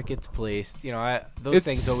 where it gets placed. Those It's-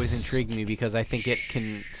 things always intrigue me because I think it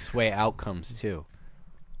can sway outcomes too.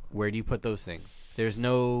 Where do you put those things? There's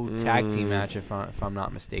no tag team match if I'm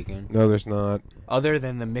not mistaken, No, there's not. other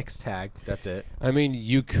than the mixed tag. That's it. I mean,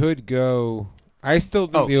 you could go. I still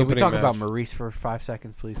think Oh, the can we opening talk match. about Maurice for 5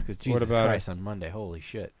 seconds, please? Because Jesus about Christ on Monday, holy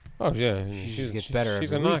shit! Oh yeah, She just gets better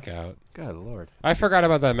She's every a week. knockout. God Lord. I forgot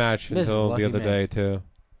about that match Miz is until lucky the other man. day too.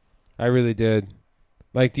 I really did.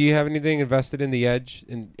 Like, do you have anything invested in the Edge?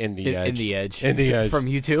 In the Edge. In the Edge. In the Edge. From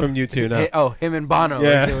YouTube? From YouTube, no. Him and Bono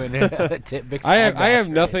Yeah. are doing it. Mixed I tag have match, right?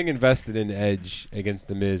 nothing invested in Edge against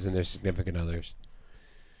the Miz and their significant others.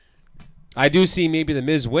 I do see maybe the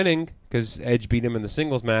Miz winning because Edge beat him in the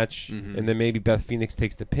singles match, Mhm. and then maybe Beth Phoenix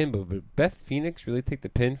takes the pin. But would Beth Phoenix really take the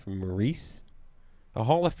pin from Maurice? A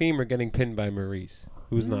Hall of Famer getting pinned by Maurice,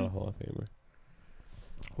 who's not a Hall of Famer.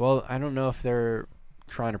 Well, I don't know if they're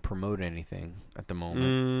trying to promote anything at the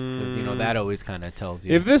moment. Because, that always kind of tells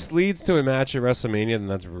you. If this leads to a match at WrestleMania, then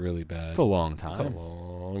that's really bad. It's a long time. It's a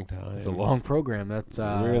long time. It's a long program. That's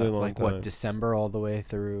Really long like, time. December all the way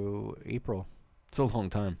through April. It's a long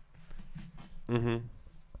time. Mm-hmm.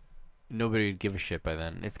 Nobody would give a shit by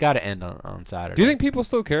then. It's got to end on Saturday. Do you think people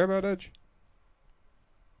still care about Edge?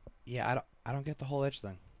 Yeah, I don't get the whole Edge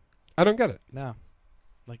thing. I don't get it. No.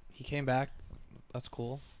 Like, he came back. That's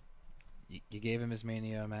cool. You gave him his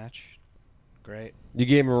Mania match. Great. You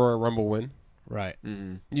gave him a Royal Rumble win. Right.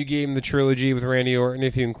 You gave him the trilogy with Randy Orton,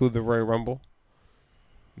 if you include the Royal Rumble.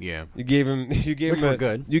 Yeah. You gave him. Which were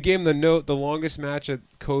good. You gave him the longest match at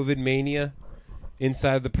COVID Mania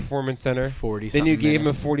inside the Performance Center. 40. Then you gave him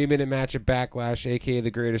a 40-minute match at Backlash, aka the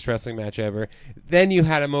greatest wrestling match ever. Then you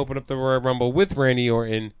had him open up the Royal Rumble with Randy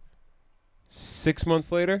Orton. 6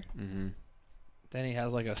 months later. Then he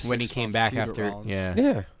has like a when he came back feud with after. Rollins.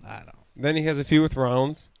 Yeah. I don't know. Then he has a feud with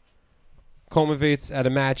Rollins. Culminates at a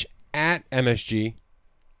match at MSG,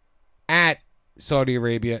 at Saudi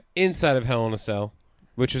Arabia, inside of Hell in a Cell,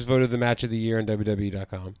 which was voted the match of the year on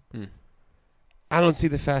WWE.com. I don't see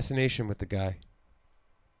the fascination with the guy.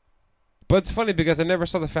 But it's funny because I never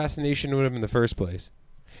saw the fascination with him in the first place.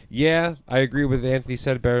 Yeah, I agree with Anthony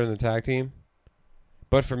said better than the tag team.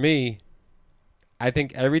 But for me, I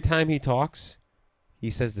think every time he talks, he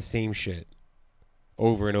says the same shit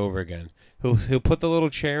over and over again. He'll put the little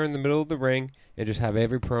chair in the middle of the ring and just have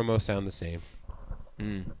every promo sound the same.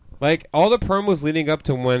 Like, all the promos leading up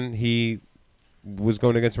to when he was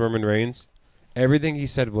going against Roman Reigns, everything he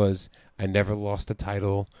said was, I never lost the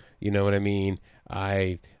title, you know what I mean?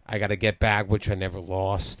 I got to get back, which I never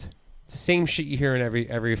lost. It's the same shit you hear in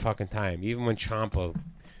every fucking time. Even when Ciampa,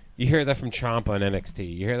 you hear that from Ciampa on NXT.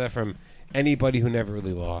 You hear that from anybody who never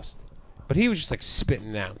really lost. But he was just like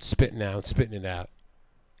spitting it out.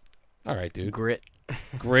 All right, dude. Grit.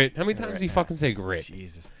 How many times did he fucking say grit?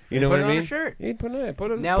 Jesus. You know Put what it I on mean? a shirt. He'd put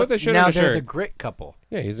Now the shit on the they're shirt. the Grit couple.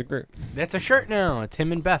 Yeah, he's a grit. That's a shirt now. It's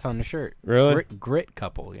him and Beth on the shirt. Really? Grit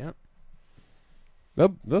couple. Yep.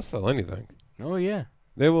 They'll sell anything. Oh yeah.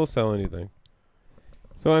 They will sell anything.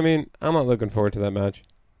 So I mean, I'm not looking forward to that match.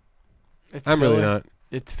 I'm filler. really not.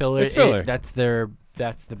 It's filler. It's filler. That's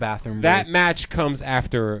the bathroom. That break. match comes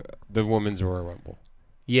after the Women's Royal Rumble.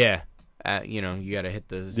 Yeah. You got to hit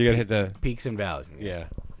those. You got to hit the peaks and valleys. Yeah.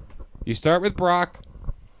 You start with Brock,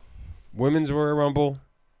 Women's Royal Rumble,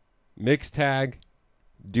 mixed tag,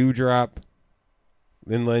 Doudrop,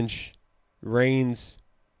 Lynn Lynch, Reigns,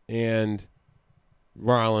 and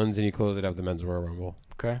Rollins, and you close it out with the Men's Royal Rumble.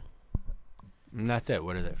 Okay. And that's it.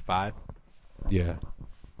 What is it? 5? Yeah.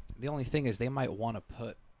 The only thing is they might want to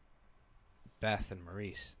put Beth and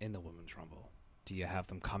Maurice in the Women's Rumble. Do you have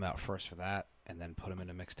them come out first for that and then put them in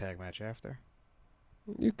a mixed tag match after?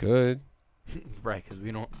 You could. Right, because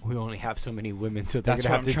we only have so many women, so they're That's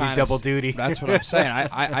gonna what have I'm to do trying double duty. That's what I'm saying.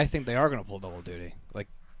 I think they are going to pull double duty. Like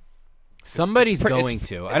Somebody's going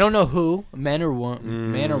to. I don't know who, man or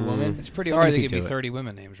woman. it's pretty Somebody hard to could give me do it. 30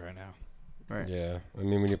 women names right now. Right. Yeah. I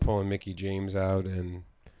mean, when you're pulling Mickey James out and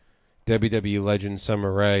WWE legend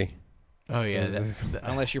Summer Rae. Oh yeah.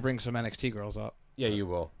 Unless you bring some NXT girls up. Yeah, you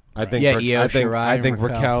will. I think. Yeah, Io Shirai I think and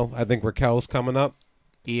Raquel. Raquel. I think Raquel's coming up.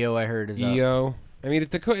 EO, I heard, is up. Io. I mean, if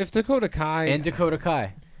Dakota Kai And Dakota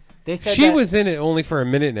Kai. They said she that- was in it only for a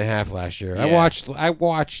minute and a half last year. Yeah. I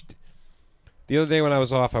watched the other day when I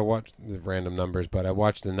was off. I watched the random numbers, but I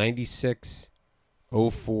watched the 96,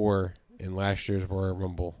 04 in last year's Royal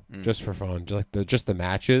Rumble just for fun, just the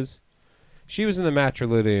matches. She was in the match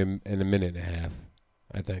literally in a minute and a half,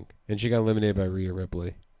 I think, and she got eliminated by Rhea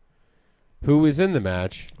Ripley, who was in the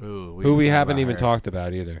match, Ooh, who we can talk haven't about even her. talked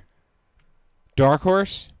about either. Dark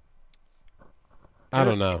Horse. I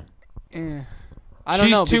don't know. I don't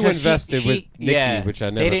She's know. too because invested with Nikki, yeah, which I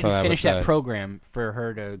they never didn't thought I would finish that say. program for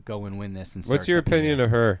her to go and win this. And What's your opinion of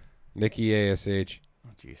her, Nikki ASH? Oh,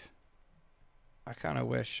 jeez. I kind of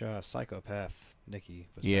wish Psychopath Nikki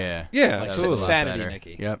was Yeah. Yeah, Like absolutely. Sanity better.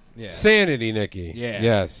 Nikki. Yep. Yeah. Sanity Nikki. Yeah.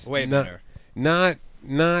 Yes. Way not, better.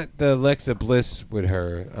 Not the Alexa Bliss with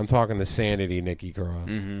her. I'm talking the Sanity Nikki Cross.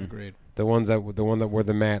 Mm-hmm. Agreed. The one that wore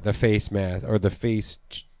the face mask or the face,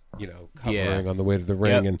 covering on the way to the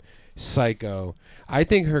ring, Yep. and Psycho. I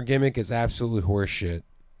think her gimmick is absolutely horseshit.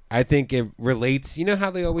 I think it relates. You know how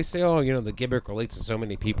they always say, the gimmick relates to so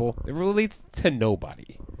many people. It relates to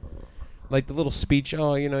nobody. Like the little speech,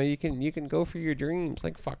 you can go for your dreams.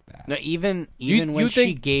 Like, fuck that. No, even You when she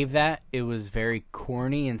think- gave that, it was very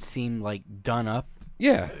corny and seemed like done up.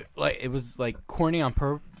 Yeah. Like it was like corny on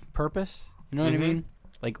purpose. You know what I Mm-hmm. mean?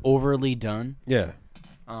 Like overly done. Yeah.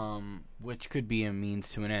 Which could be a means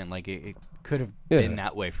to an end. Like it could have Yeah. been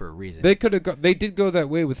that way for a reason. They could have. They did go that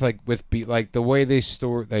way with the way they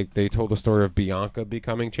they told the story of Bianca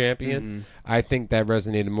becoming champion. Mm-hmm. I think that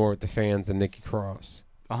resonated more with the fans than Nikki Cross.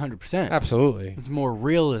 100%. Absolutely. There's more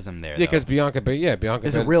realism there. Yeah, because Bianca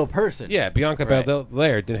is a real person. Yeah, Bianca Right.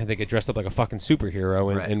 Belair didn't have to get dressed up like a fucking superhero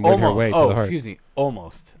and, Right. and win her way to the heart. Excuse me.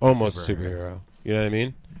 Almost Superhero. You know what I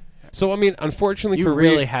mean? So I mean, unfortunately You for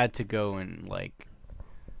really Rhea, had to go and like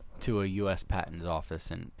to a U.S. patent's office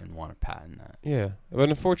and want to patent that. Yeah, but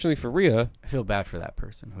unfortunately for Rhea, I feel bad for that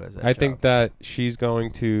person who has that I job. think that she's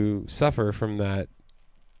going to suffer from that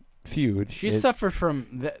feud. She in, suffered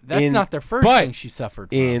from... that's in- not the first but thing she suffered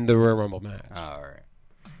from. in the Royal Rumble match. All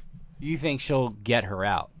right. You think she'll get her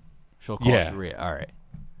out? She'll cost Yeah. Rhea. All right.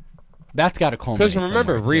 That's got to culminate. Because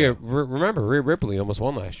remember, somewhere, too. Rhea Ripley almost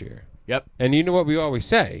won last year. Yep. And you know what we always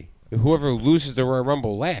say? Whoever loses the Royal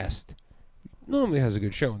Rumble last normally has a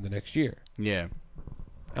good show in the next year. Yeah.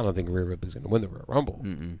 I don't think Rhea Ripley's going to win the Royal Rumble.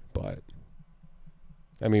 Mm-mm. But,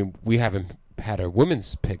 I mean, we haven't had our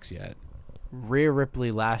women's picks yet. Rhea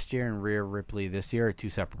Ripley last year and Rhea Ripley this year are two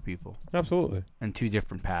separate people Absolutely. and two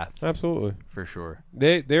different paths. Absolutely. For sure.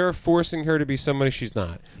 They're forcing her to be somebody she's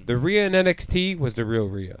not. The Rhea in NXT was the real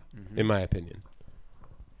Rhea, in my opinion.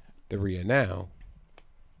 The Rhea now,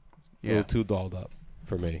 a Yeah. little too dolled up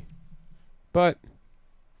for me. But,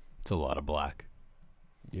 It's a lot of black.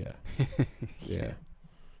 yeah. Yeah.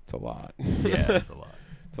 It's a lot. Yeah, it's a lot.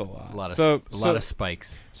 It's a lot. A lot of so, lot of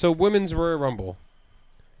spikes. So women's Royal Rumble.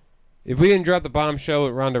 If we didn't drop the bombshell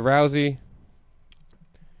with Ronda Rousey,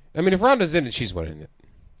 I mean, if Ronda's in it, she's winning it.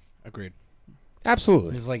 Agreed.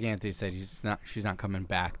 Absolutely. Just like Anthony said, she's not coming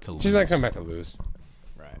back to lose. She's not coming back to lose.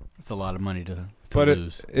 Right. It's a lot of money to But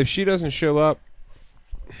lose. if she doesn't show up,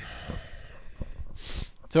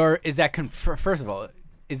 So is that first of all,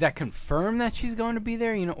 is that confirmed that she's going to be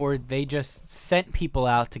there? You know, or they just sent people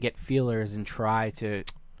out to get feelers and try to,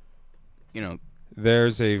 you know,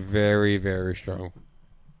 there's a very, very strong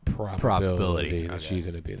probability that Okay. she's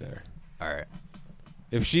going to be there. all right.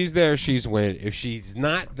 If she's there, she's winning. If she's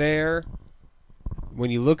not there,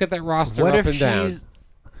 when you look at that roster What up if and down, she's?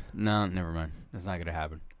 No, never mind. That's not gonna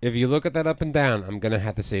happen. if you look at that up and down, I'm going to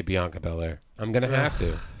have to say Bianca Belair. I'm going to have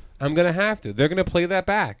to. I'm going to have to. They're going to play that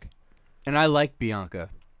back. And I like Bianca,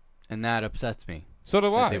 and that upsets me So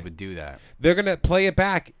do that I. they would do that. They're going to play it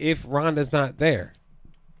back if Ronda's not there.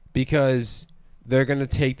 Because they're going to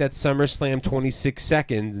take that SummerSlam 26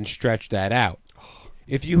 seconds and stretch that out.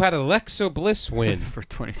 If you had Alexa Bliss win, For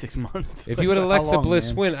 26 months. if you had How Alexa long, Bliss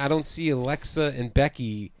man? win, I don't see Alexa and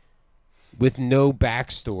Becky with no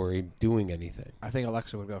backstory doing anything. I think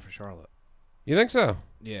Alexa would go for Charlotte. You think so?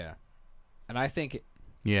 Yeah. And I think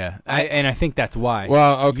Yeah, I think that's why.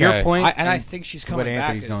 Well, okay. Your point, I think she's what coming back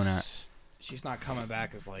Anthony's going at. as she's not coming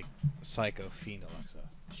back as like Psycho Fiend Alexa.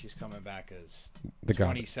 She's coming back as The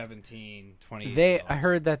God. 2017, 2018 I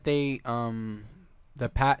heard that they the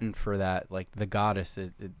patent for that, like the goddess,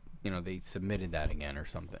 they submitted that again or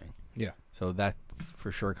something. Yeah. So that's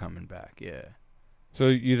for sure coming back. Yeah, So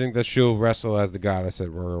you think that she'll wrestle as the goddess at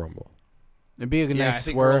Royal Rumble? it'd be a Yeah, I nice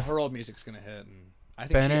think swerve. her old music's gonna hit, and I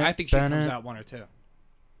think she Bennett. comes out one or two.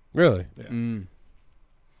 Really? Yeah. Mm.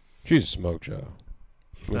 She's a smoke show.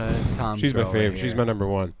 It's Tom She's my Joe right favorite. She's here. my number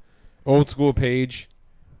one. Old school Paige.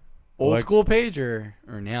 Old like- school Paige or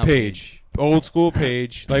now Paige. Old school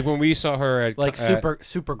Paige. Like when we saw her at like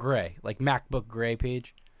super gray, like MacBook gray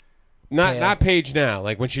Paige. not pale. not Paige now.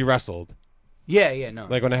 Like when she wrestled. Yeah, no.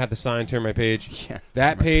 Like when I had the sign turn my page. yeah.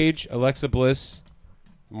 That Paige, Alexa Bliss,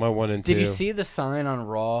 my 1 and 2. Did you see the sign on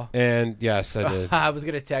Raw? And yes, I did. I was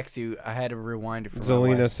gonna text you. I had to rewind it for my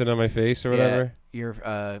Zelina wife. sitting on my face or whatever.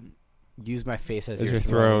 Yeah, use my face as, As your your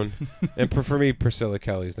throne. throne. And for me, Priscilla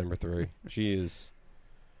Kelly's number 3. She is,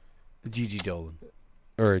 Gigi Dolan.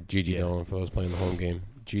 or Gigi Yeah. Dolan for those playing the home game.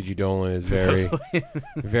 Gigi Dolan is very,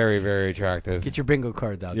 very, very attractive. Get your bingo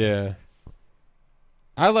cards out. Yeah.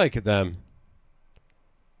 I like them.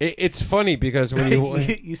 It's funny because when you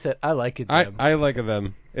you said I like it. Them. I like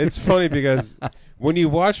them. It's funny because when you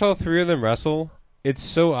watch all 3 of them wrestle, it's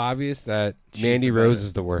so obvious that She's Mandy the Rose better.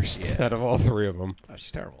 is the worst Yeah. out of all 3 of them. Oh,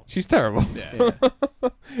 she's terrible. She's terrible. Yeah.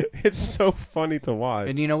 It's so funny to watch.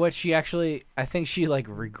 And you know what? She actually, I think she like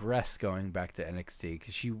regressed going back to NXT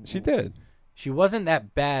because She did. She wasn't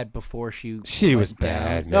that bad before she. She went was down.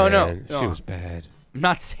 bad, No, man. no. She was bad. I'm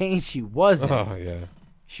not saying she wasn't. Oh, yeah.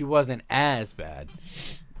 She wasn't as bad.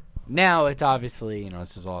 Now it's obviously,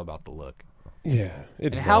 it's just all about the look. Yeah.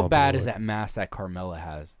 And how bad is that mask that Carmella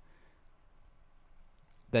has?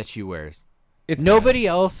 That she wears. It's Nobody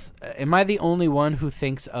else. Am I the only one who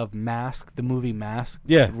thinks of Mask, the movie Mask?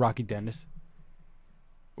 Yeah. Rocky Dennis,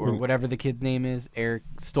 or Mm. whatever the kid's name is. Eric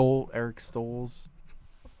Stoltz.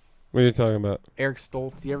 What are you talking about? Eric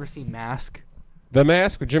Stoltz. You ever see Mask? The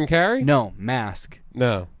Mask with Jim Carrey? No, Mask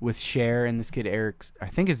No. with Cher and this kid Eric. I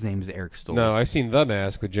think his name is Eric Stoltz. No, I've seen The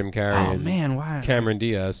Mask with Jim Carrey Oh and man, why? Cameron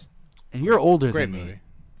Diaz. And you're older Great than movie. me.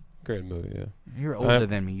 Great movie, yeah. You're older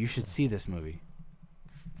than me. You should see this movie.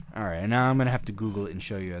 All right, now I'm gonna have to Google it and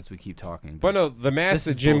show you as we keep talking. But no, the mask This that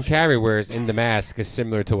is Jim bullshit. Carrey wears in The Mask is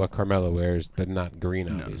similar to what Carmella wears, but not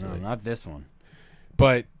green, no, obviously. not this one.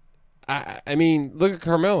 But I mean, look at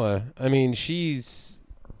Carmella. I mean, she's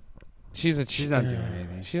not doing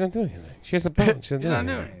anything. She's not doing anything. She has a belt. She's not doing You're not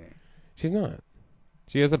anything. doing anything. She's not.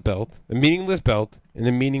 She has a belt, a meaningless belt, in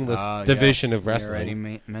a meaningless division Yes, of you wrestling.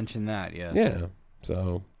 already mentioned that. Yes. Yeah.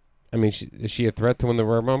 So, I mean, is she a threat to win the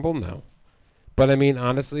Royal Rumble? No. But I mean,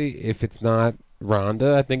 honestly, if it's not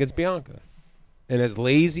Ronda, I think it's Bianca. And as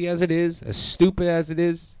lazy as it is, as stupid as it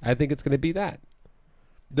is, I think it's going to be that.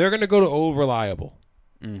 They're going to go to Old Reliable,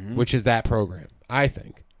 Mm-hmm. which is that program. I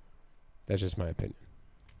think. That's just my opinion.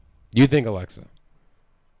 You think Alexa?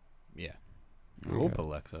 Yeah. I hope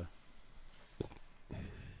Alexa.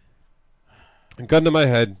 Gun to my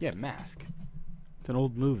head. Yeah, Mask. It's an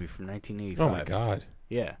old movie from 1985. Oh my God.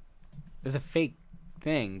 Yeah. It's a fake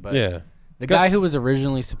thing, but Yeah. the guy who was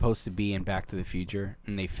originally supposed to be in Back to the Future,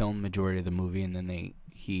 and they filmed majority of the movie, and then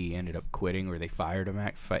he ended up quitting, or they fired him.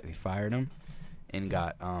 They fired him, and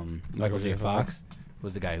got Michael J. Fox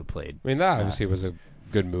was the guy who played. I mean, that Mask. obviously was a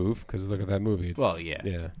good move because look at that movie. It's, Well, yeah.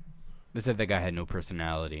 Yeah. They said that guy had no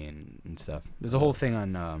personality and stuff. There's a whole thing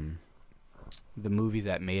on the movies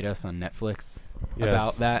that made us on Netflix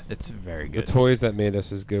about that. It's very The good. toys that made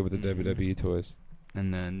us is good with the Mhm. WWE toys.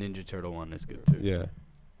 And the Ninja Turtle one is good too. Yeah.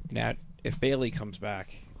 Now, if Bailey comes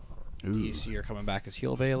back, do you Ooh. see her coming back as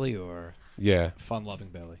heel Bailey or Yeah. fun-loving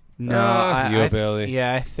Bailey? No, heel Bailey.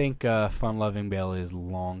 Yeah, I think fun-loving Bailey is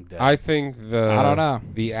long dead. I think I don't know.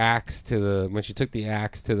 the axe to the when she took the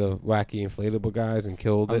axe to the wacky inflatable guys and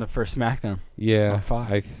killed on it. the first SmackDown. Yeah, on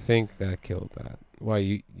Fox. I think that killed that. Why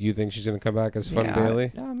you think she's gonna come back as Fun Yeah,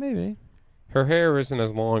 Bailey? Yeah, maybe. Her hair isn't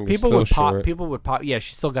as long. People it's would still pop. short. People would pop. Yeah,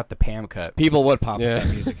 she still got the Pam cut. People would pop Yeah. with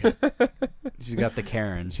that music hit. She's got the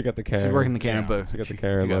Karen. She got the Karen. She's working the Karen, Yeah, but she got the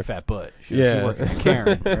Karen She got a look. fat butt. She's Yeah. working the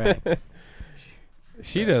Karen. Right.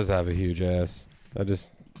 She does have a huge ass. I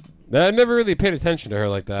never really paid attention to her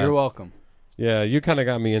like that. You're welcome. Yeah, you kind of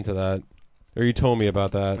got me into that, or you told me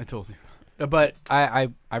about I that. told you. But I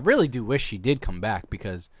really do wish she did come back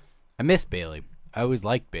because I miss Bailey. I always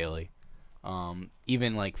liked Bailey.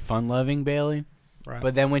 Even like fun-loving Bailey. Right.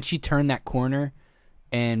 But then when she turned that corner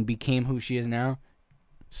and became who she is now,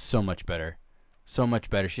 so much better. So much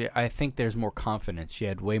better. I think there's more confidence. She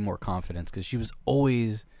had way more confidence because she was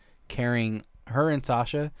always carrying, her and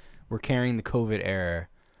Sasha were carrying the COVID era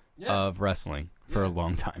of wrestling for a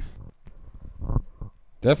long time.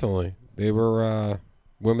 Definitely, they were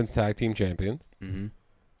women's tag team champions. Mm-hmm.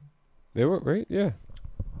 They were right, yeah.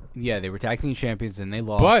 Yeah, they were tag team champions and they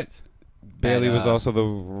lost. But Bailey And, was also the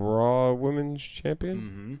Raw Women's Champion.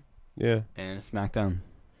 Mm-hmm. Yeah. And SmackDown.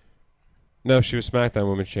 No, she was SmackDown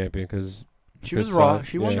Women's Champion because She was Because, Raw.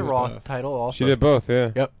 She won yeah. the Raw Both. title also. she did both.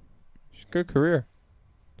 Yeah. Yep. Good career.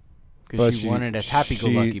 Because she won it as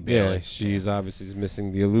Happy-Go-Lucky Bailey. Yeah, she's obviously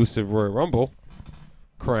missing the elusive Royal Rumble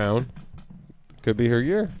crown. Could be her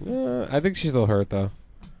year. I think she's still hurt though.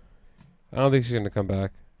 I don't think she's gonna come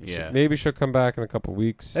back. Yeah. Maybe she'll come back in a couple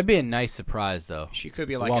weeks. That'd be a nice surprise, though. She could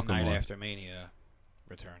be like Welcome a night one. after Mania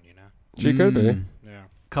return, you know? She could be. Yeah.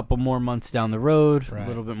 Couple more months down the road, Right. a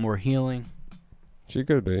little bit more healing. She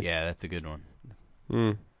could be. Yeah, that's a good one.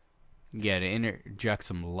 Mm. Yeah, to interject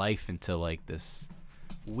some life into like this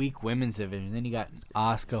weak women's division. Then you got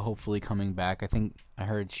Asuka hopefully coming back. I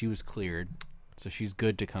heard she was cleared, so she's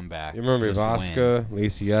good to come back. You remember Just Asuka,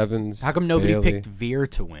 Lacey Evans? How come nobody Bayley? picked Veer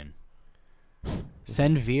to win?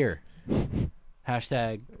 Send Veer.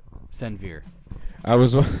 Hashtag send Veer. I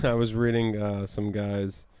was reading some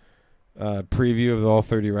guys preview of all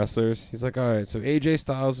 30 wrestlers. He's like, all right, so AJ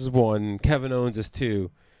Styles is 1, Kevin Owens is 2,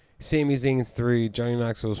 Sami Zayn's 3, Johnny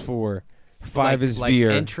Knoxville's 4, 5 is like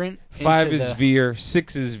Veer, entrant 5 into is the- Veer,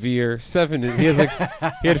 6 is Veer, 7 is, he has like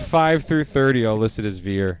he had 5 through 30 all listed as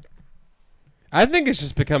Veer. I think it's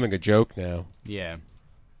just becoming a joke now. Yeah.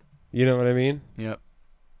 You know what I mean? Yep.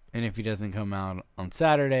 And if he doesn't come out on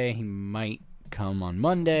Saturday, he might come on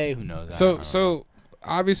Monday. Who knows? I don't know. So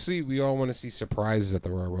obviously we all want to see surprises at the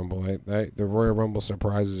Royal Rumble. Right? The Royal Rumble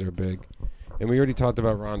surprises are big, and we already talked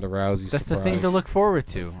about Ronda Rousey's. That's the surprise. thing to look forward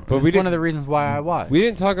to. But It's we one didn't- of the reasons why I watch. We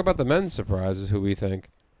didn't talk about the men's surprises. Who we think?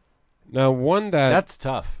 Now, That's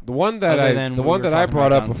tough. the one that Other than the we one were that I talking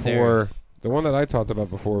brought about up before, downstairs. the one that I talked about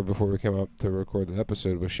before we came up to record the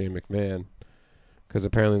episode was Shane McMahon, because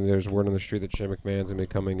apparently there's word on the street that Shane McMahon's gonna be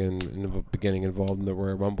coming in getting involved in the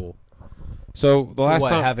Royal Rumble. So the last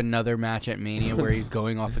time have another match at Mania where he's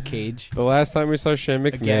going off a cage? the last time we saw Shane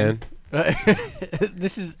McMahon, Again?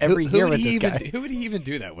 This is every year with this guy. Who would he even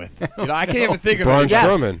do that with? You know, I can't even think of Braun it. Yeah.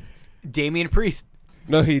 Strowman. Damian Priest.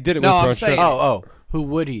 No, he did it No, I'm with Braun saying- Strowman. Who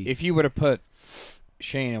would he? If you were to put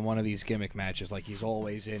Shane in one of these gimmick matches, like he's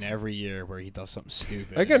always in every year, where he does something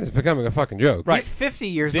stupid. Again, it's becoming a fucking joke. Right. He's 50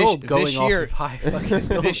 years This- old, going this off year- of high fucking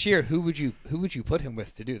build. This year, who would you put him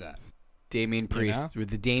with to do that? Damian Priest, where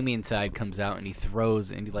the Damian side comes out and he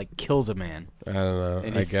throws and he like kills a man. I don't know.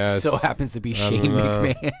 And I it guess. so happens to be I Shane don't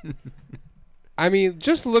know. McMahon. I mean,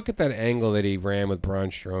 just look at that angle that he ran with Braun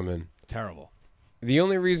Strowman. Terrible. The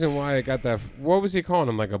only reason why I got that, what was he calling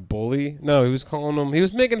him? Like a bully? No, he was calling him. He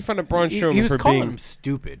was making fun of Braun Strowman he was for calling being. him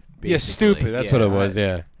stupid. Yeah, basically. stupid. That's what it was.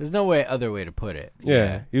 Yeah. There's no other way to put it.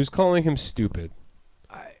 Yeah, he was calling him stupid.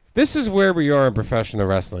 This is where we are in professional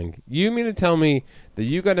wrestling. You mean to tell me that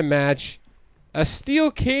you got a match, a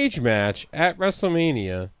steel cage match at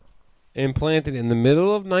WrestleMania, implanted in the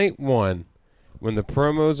middle of night one, when the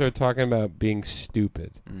promos are talking about being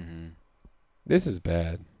stupid? Mm-hmm. This is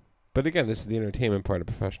bad. But again, this is the entertainment part of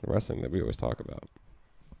professional wrestling that we always talk about.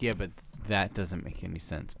 Yeah, but that doesn't make any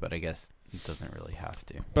sense. But I guess it doesn't really have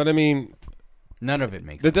to. But I mean, None of it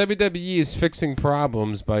makes the sense. WWE is fixing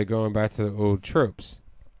problems by going back to the old tropes.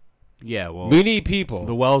 Yeah, well, We need people.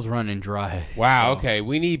 the well's running dry. Wow, so okay,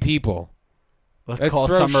 we need people. Let's Let's call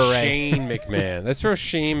throw Summer Rae. Shane McMahon. Let's throw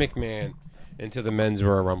Shane McMahon into the men's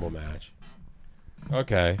Royal Rumble match.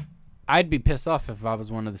 Okay. I'd be pissed off if I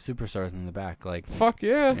was one of the superstars in the back. Like, Fuck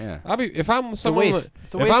yeah. Yeah. I'll be if I'm it's a someone waste. like,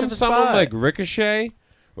 It's a if waste I'm of a someone spot. like Ricochet,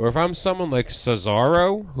 or if I'm someone like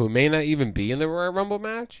Cesaro, who may not even be in the Royal Rumble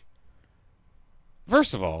match.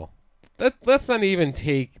 First of all, let's not even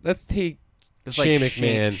take. Let's take It's Shane like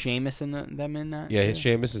McMahon. Sheamus in them in that. Yeah, too?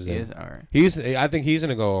 Sheamus is He in. is? All right. I think he's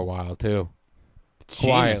gonna go a while too.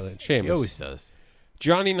 Quietly. Sheamus. He always does.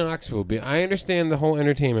 Johnny Knoxville. I understand the whole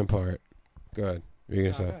entertainment part. Go ahead. What are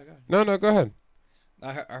you gonna say? Go ahead. No, go ahead.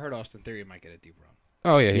 I heard Austin Theory might get a deep run.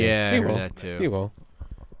 Oh yeah, Yeah, he I heard will. that too. He will.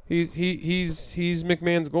 He's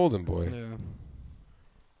McMahon's golden boy. Yeah.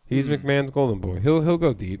 He's McMahon's golden boy. He'll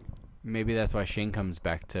go deep. Maybe that's why Shane comes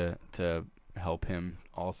back to help him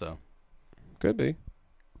also. Could be.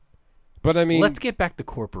 But I mean, Let's get back to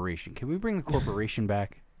corporation. Can we bring the corporation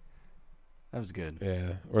back? That was good.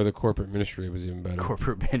 yeah. Or the corporate ministry was even better.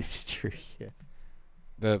 Corporate ministry. Yeah.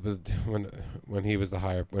 When he was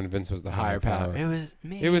when Vince was the Higher power. It was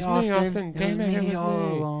me. It was me, Austin. Austin. Damn it, it was all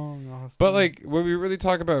me. along, Austin. But like when we really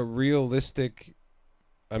talk about realistic,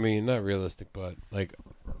 I mean not realistic, but like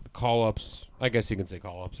call ups. I guess you can say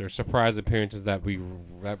call ups or surprise appearances that we're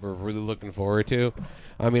really looking forward to.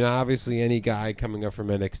 I mean, obviously, any guy coming up from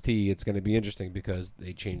NXT, it's going to be interesting because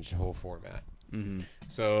they changed the whole format. Mhm.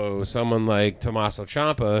 So someone like Tommaso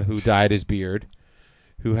Ciampa, who dyed his beard,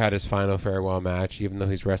 who had his final farewell match, even though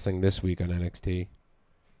he's wrestling this week on NXT,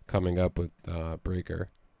 coming up with Breaker.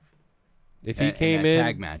 If he came that in,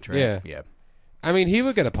 tag match, right? yeah. Yeah. I mean, he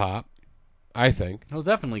would get a pop. I think. He'll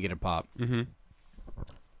definitely get a pop. Mm-hmm.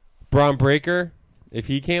 Braun Breaker, if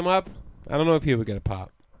he came up, I don't know if he would get a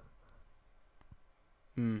pop.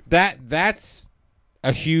 Mm. That's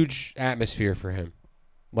a huge atmosphere for him,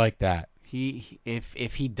 like that.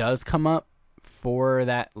 If he does come up for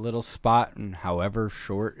that little spot, and however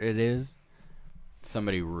short it is,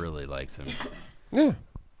 somebody really likes him. Yeah.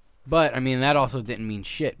 But I mean, that also didn't mean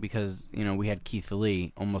shit because we had Keith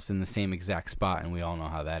Lee almost in the same exact spot, and we all know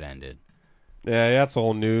how that ended. Yeah, that's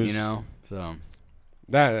old news. So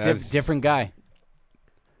that's different guy.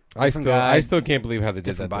 I different guy, still can't believe how they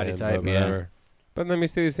did that. different body to him, type, but whatever. But let me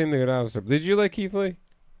say the same thing with Alistair. Did you like Keith Lee?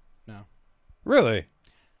 No. Really?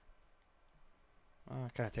 I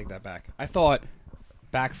kind of take that back. I thought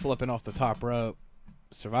back flipping off the top rope,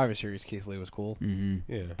 Survivor Series Keith Lee was cool,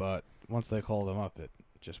 Mm-hmm. Yeah. but once they called him up, it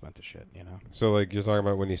just went to shit. So like you're talking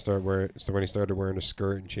about when he started wearing a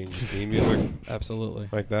skirt and changed his theme music Absolutely.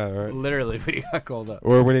 like that, right? Literally, when he got called up.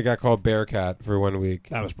 Or when he got called Bearcat for 1 week.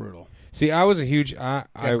 That was brutal. See, I was a huge Got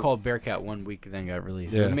called Bearcat 1 week, then got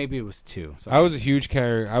released. Yeah. Or maybe it was 2. So I was a huge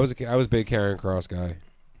Karrion. I was a big Karrion Cross guy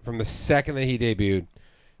from the second that he debuted.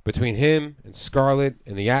 Between him and Scarlett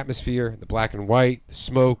and the atmosphere, the black and white, the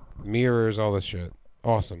smoke, the mirrors, all this shit.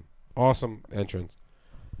 Awesome entrance.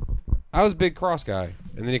 I was a big Cross guy,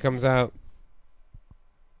 and then he comes out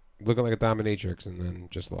looking like a dominatrix, and then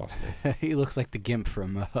just lost me. he looks like the Gimp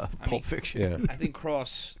from Pulp Fiction. Yeah. I think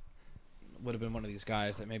Cross would have been one of these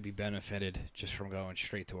guys that maybe benefited just from going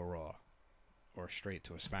straight to a Raw or straight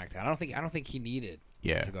to a SmackDown. I don't think he needed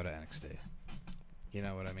Yeah. to go to NXT. You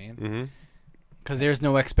know what I mean? Mm-hmm. Because there's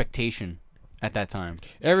no expectation at that time.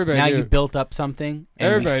 Everybody Now knew. you built up something. And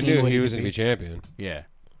Everybody we've seen knew what he could was going to be champion. Yeah.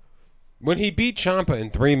 When he beat Ciampa in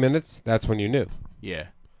 3 minutes, that's when you knew. Yeah.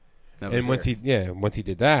 That And was once he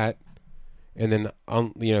did that, and then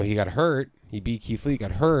he got hurt. He beat Keith Lee,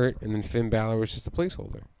 got hurt, and then Finn Balor was just a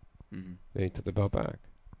placeholder. Mhm. Then he took the belt back.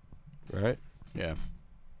 Right? Yeah.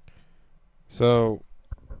 So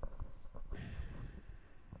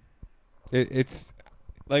it's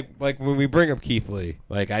like when we bring up Keith Lee,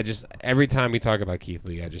 like I just every time we talk about Keith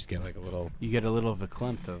Lee, I just get like a little. You get a little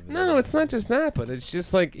verklempt over No, it's not just that, but it's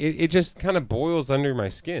just like it just kind of boils under my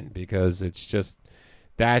skin because it's just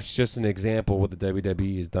that's just an example of what the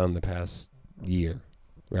WWE has done the past year,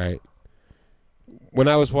 right? When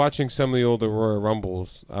I was watching some of the older Royal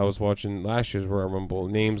Rumbles, I was watching last year's Royal Rumble.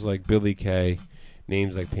 Names like Billy Kay,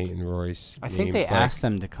 names like Peyton Royce. I think they names asked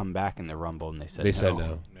them to come back in the Rumble, and they said They no. said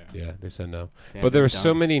no. Yeah. Yeah, they said no. They But there haven't were so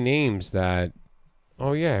done- many names that,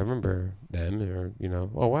 oh yeah, I remember them, or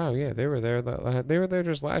oh wow, yeah, they were there. They were there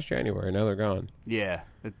just last January. Now they're gone. Yeah,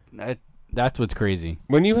 that's what's crazy.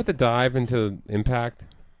 When you have to dive into Impact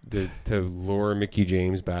to lure Mickey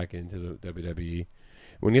James back into the WWE,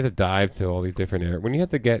 when you have to dive to all these different areas, when you have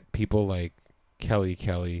to get people like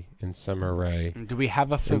Kelly and Summer Rae Do we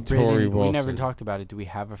have a Tori forbidden? We never Wilson. talked about it. Do we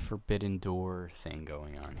have a forbidden door thing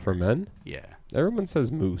going on? for men, Yeah, everyone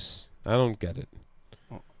says Moose. I don't get it.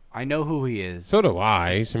 I know who he is. So do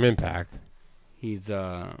I. He's from Impact. He's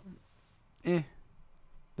That's it.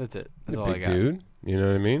 That's He's a all I big got. dude. You know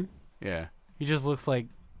what I mean? Yeah, he just looks like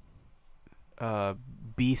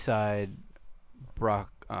B-side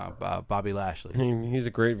Bobby Lashley. He's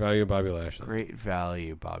a great value, Bobby Lashley. Great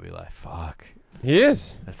value, Bobby Lashley. Fuck, He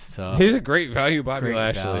is. that's tough. He's a great value, Bobby Great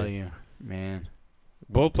Lashley. value, man.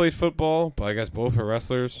 Both played football, but I guess both are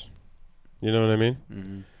wrestlers. You know what I mean?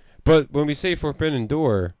 Mm-hmm. But when we say Forbidden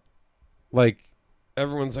Door, like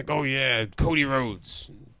everyone's like, "Oh yeah, Cody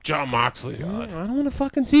Rhodes, John Moxley." I don't want to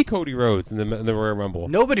fucking see Cody Rhodes in the Royal Rumble.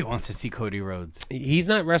 Nobody wants to see Cody Rhodes. He's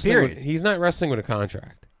not wrestling. Period. He's not wrestling with a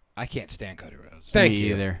contract. I can't stand Cody Rhodes. Thank Me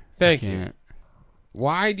you. either. Thank I you. can't.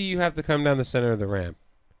 Why do you have to come down the center of the ramp?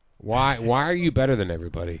 Why are you better than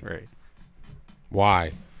everybody? Right.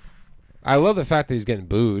 Why? I love the fact that he's getting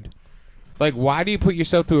booed. Like, why do you put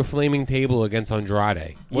yourself through a flaming table against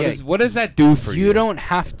Andrade? Yeah, What does that do for you? You don't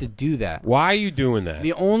have to do that. Why are you doing that?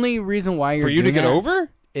 The only reason why you're For you to doing get that, over?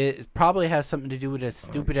 it probably has something to do with a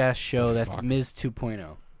stupid ass show that's fuck. Miz 2.0.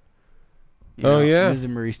 You Oh, know, yeah. Miz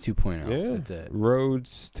and Maurice 2.0. Yeah. That's it.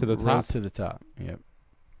 Roads to the top. Roads to the top. Yep.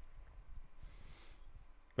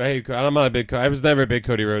 I'm not a big. I was never a big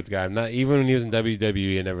Cody Rhodes guy. I'm not even when he was in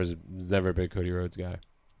WWE. I was never a big Cody Rhodes guy.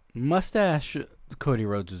 Mustache Cody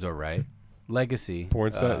Rhodes was alright. Legacy.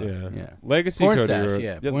 Porn star, yeah. Yeah. Legacy Porn Cody stash, Rhodes.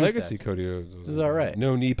 yeah, porn Legacy stash. Cody Rhodes was all right.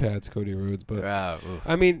 No knee pads, Cody Rhodes. But Oof.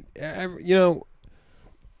 I mean,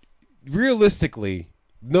 realistically,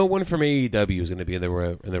 no one from AEW is going to be in the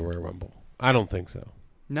Royal Rumble. I don't think so.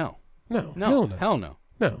 No. No, No. hell no, Hell no.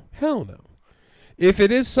 no, hell no. If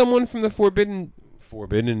it is someone from the Forbidden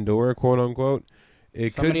Door, quote unquote,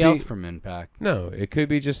 it Somebody could be else from Impact. No, it could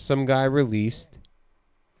be just some guy released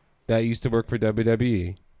that used to work for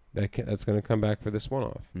WWE that's going to come back for this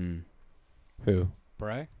one-off. Mm. Who?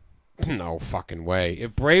 Bray? No fucking way.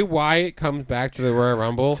 If Bray Wyatt comes back to the Royal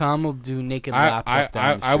Rumble, Tom will do naked laps up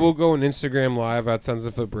down the I will street. go on Instagram Live at Sons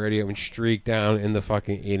of Flip Radio and streak down in the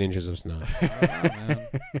fucking 8 inches of snow.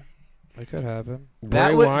 It could happen. Bray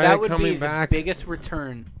That Wyatt would coming be back. the biggest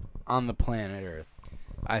return on the planet Earth,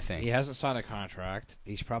 I think. He hasn't signed a contract.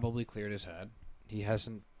 He's probably cleared his head. He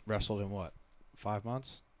hasn't wrestled in what? 5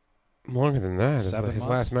 months? Longer than that. His 7 months?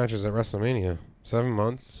 last match was at WrestleMania. 7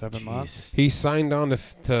 months. 7 months? He signed on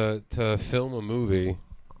to film a movie.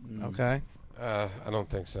 Okay. I don't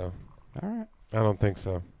think so. All right. I don't think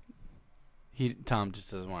so. Tom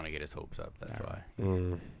just doesn't want to get his hopes up. That's why.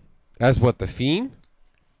 As what, the Fiend?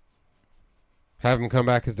 Have him come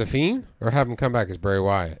back as the Fiend, or have him come back as Bray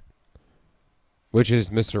Wyatt? Which is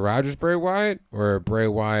Mr. Rogers Bray Wyatt, or Bray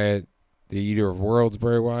Wyatt, the Eater of Worlds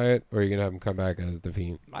Bray Wyatt, or are you gonna have him come back as the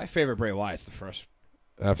Fiend? My favorite Bray Wyatt's the first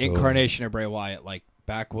Absolutely. incarnation of Bray Wyatt, like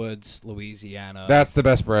backwoods, Louisiana. That's the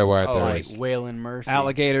best Bray Wyatt Oh, there like is. Waylon Mercy.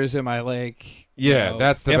 alligators in my lake. Yeah,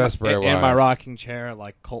 that's the best Bray in Wyatt. my rocking chair,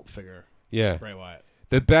 like cult figure. Yeah, Bray Wyatt.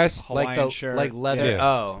 the best. Hawaiian shirt. like leather. Yeah.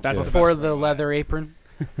 Oh, That's the before best the Bray Wyatt. leather apron.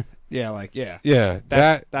 Yeah, Yeah,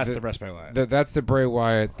 that's the the best Bray Wyatt. that's the Bray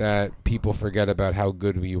Wyatt that people forget about how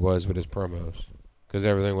good he was with his promos, because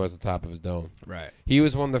everything was at the top of his dome. Right. He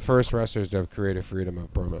was one of the first wrestlers to have creative freedom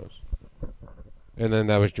of promos. And then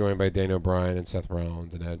that was joined by Daniel Bryan and Seth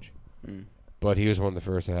Rollins and Edge. Mm. But he was one of the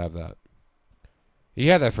first to have that. He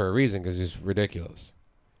had that for a reason, because he's ridiculous.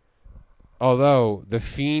 Although, the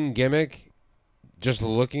Fiend gimmick, just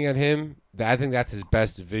looking at him, I think that's his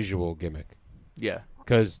best visual gimmick. Yeah.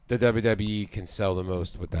 Because the WWE can sell the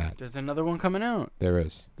most with that. There's another one coming out. There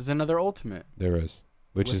is. There's another Ultimate. There is.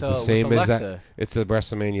 Which With, is the with same as that. Alexa. It's the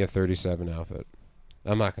WrestleMania 37 outfit.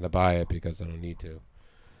 I'm not going to buy it because I don't need to.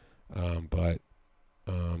 But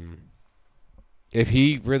if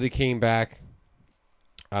he really came back,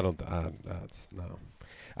 I don't. That's no.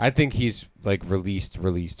 I think he's like released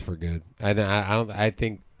for good. I don't.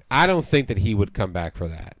 I don't think that he would come back for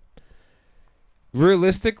that.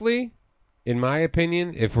 Realistically, in my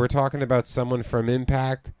opinion, if we're talking about someone from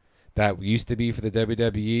Impact that used to be for the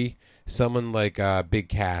WWE, someone like Big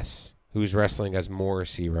Cass, who's wrestling as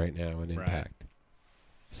Morrissey right now in Impact. Right.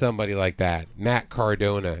 Somebody like that. Matt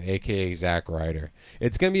Cardona, a.k.a. Zack Ryder.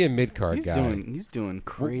 It's going to be a mid-card guy. He's doing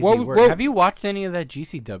crazy What- work. what- Have you watched any of that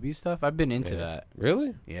GCW stuff? I've been into that.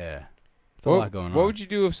 Really? Yeah. It's a lot going on. What would you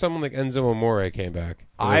do if someone like Enzo Amore came back? in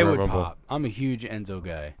the I Royal would Rumble? pop. I'm a huge Enzo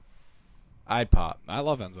guy. I'd pop. I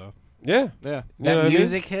love Enzo. Yeah. Yeah. You know That what I mean?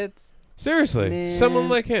 music hits? Seriously. Man. Someone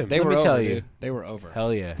like him. They Let were me over, tell you. dude. They were over.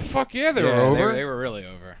 Hell yeah. Fuck yeah, they were Yeah, over. They were really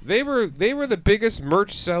over. They were the biggest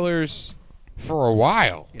merch sellers for a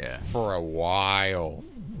while. Yeah. For a while.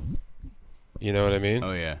 You know what I mean?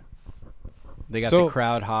 Oh yeah. They got So- the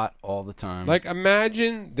crowd hot all the time. Like,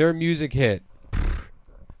 imagine their music hit,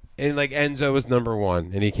 and like Enzo was number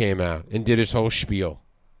one, and he came out and did his whole spiel.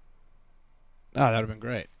 Oh, that would have been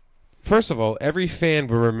great. First of all, every fan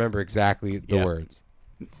will remember exactly the Yeah. words.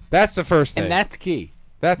 That's the first thing. and that's key.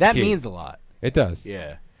 That's that key. means a lot. It does.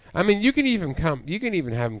 Yeah. I mean, you can even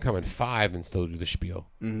have him come in 5 and still do the spiel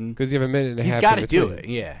Mm-hmm. because you have a minute and a He's half. got in to do between. it.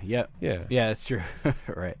 Yeah. Yep. Yeah. Yeah, that's true.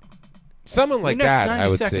 Right. Someone like The next that, 90 I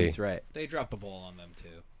would seconds, see. Right. They dropped the ball on them too.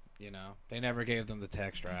 You know, they never gave them the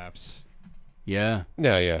tech straps. Yeah.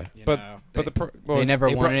 No, yeah, You but know, but the They never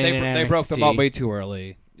they, won it in they broke them up NXT. way too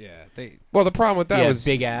early. Yeah, they. well, the problem with that Yeah, was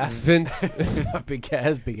big ass. Vince. big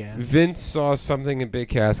ass, big ass. Vince saw something in Big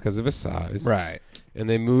Cass because of his size, Right. and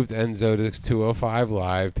they moved Enzo to 205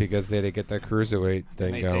 Live because they had to get that cruiserweight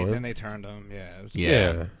thing going. Then they turned them. Yeah. It was,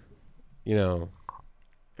 Yeah. You know,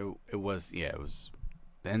 It was. Yeah. It was.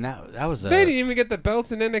 And that was. they didn't even get the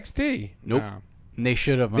belts in NXT. Nope. No. They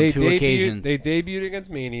should have on They two occasions. They debuted against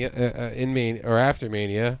Mania in Mania or after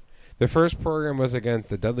Mania. The first program was against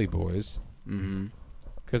the Dudley Boys Mm-hmm.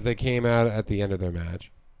 because they came out at the end of their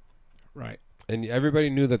match, Right. and everybody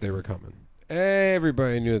knew that they were coming.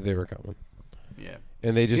 Everybody knew that they were coming, Yeah.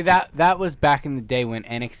 and they just See that was back in the day when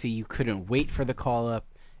NXT you couldn't wait for the call up.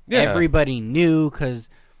 Yeah. Everybody knew because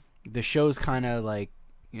the show's kind of like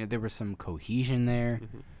there was some cohesion there,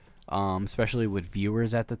 Mm-hmm. especially with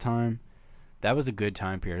viewers at the time. That was a good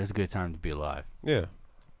time period. It was a good time to be alive. Yeah.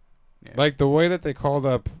 Yeah. Like the way that they called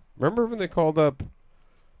up. Remember when they called up?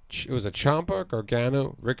 It was a Ciampa,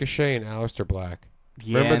 Gargano, Ricochet, and Aleister Black.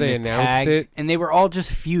 Remember and they the announced tag- it? and they were all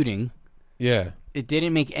just feuding. Yeah. It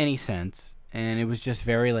didn't make any sense, and it was just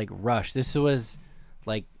very like rushed. This was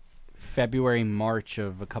like February, March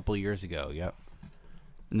of a couple years ago. Yep.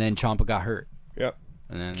 And then Ciampa got hurt. Yep.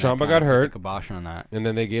 And then Ciampa that got kinda hurt. put the kibosh on that. And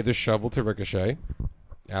then they gave the shovel to Ricochet.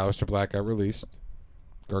 Aleister Black got released.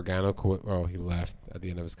 Gargano quit. Oh, he left at the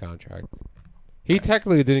end of his contract. He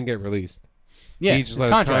technically didn't get released. Yeah, He just his let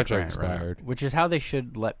his contract contract ran, expired. which is how they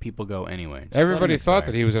should let people go anyway. Just Everybody let 'em thought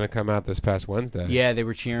expire. that he was going to come out this past Wednesday. Yeah, they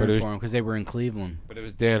were But cheering it was- for him because they were in Cleveland. But it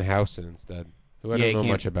was Dan Housen instead, who I Yeah, don't you know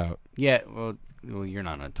can't- much about. Yeah, well, you're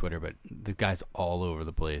not on Twitter, but the guy's all over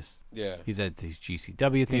the place. Yeah. He's at these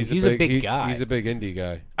GCW things. He's a big guy. He's a big indie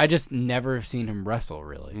guy. I just never have seen him wrestle,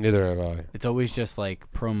 really. Neither have I. It's always just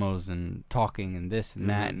like promos and talking and this and Mm-hmm.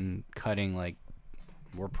 that and cutting like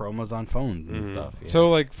more promos on phones and stuff. Yeah. So,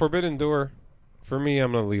 like, Forbidden Door, for me,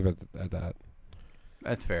 I'm going to leave it at that.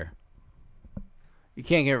 That's fair. You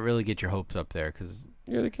can't really get your hopes up there because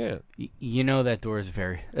You really can't. you know that door is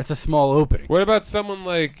that's a small opening. What about someone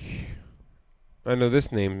like, I know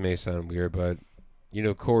this name may sound weird, but, you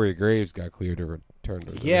know, Corey Graves got cleared to return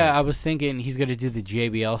to the Yeah, ring. I was thinking he's going to do the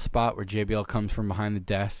JBL spot where JBL comes from behind the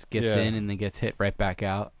desk, gets Yeah. in, and then gets hit right back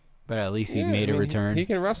out. But at least he Yeah, made I a mean, return. He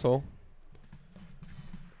can wrestle.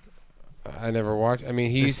 I never watched. I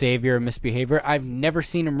mean, The he's savior of misbehavior. I've never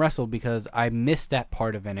seen him wrestle because I missed that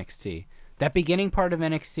part of NXT. That beginning part of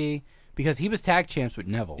NXT, because he was tag champs with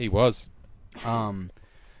Neville. he was. And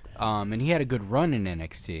he had a good run in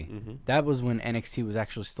NXT. Mm-hmm. That was when NXT was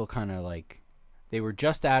actually still kind of like, they were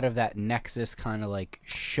just out of that Nexus kind of like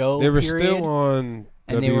show They were period. still on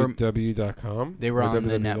And they were- www.com. They were or on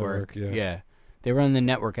the WWE network. Yeah. They were on the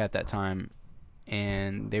network at that time.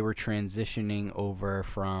 And they were transitioning over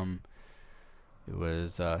from, it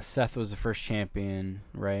was, Seth was the first champion,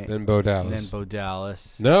 right? Then Bo Dallas. And then Bo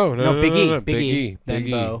Dallas. No, Big E. no. Big E. Then Big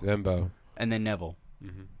E. Bo. Then Bo. And then Neville.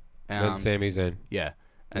 Then Sami Zayn. Yeah.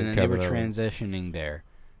 And Then then they were Kevin Owens. transitioning there.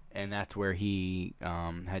 And that's where he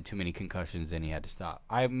had too many concussions and he had to stop.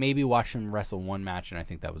 I maybe watched him wrestle one match, and I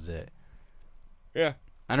think that was it. Yeah.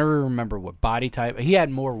 I never remember what body type. He had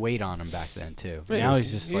more weight on him back then too. Now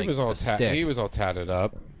he's just like a stick. He was all tatted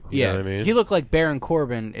up. You know what I mean? He looked like Baron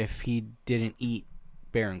Corbin if he didn't eat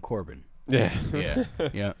Baron Corbin. Yeah. Yeah,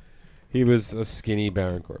 yeah, He was a skinny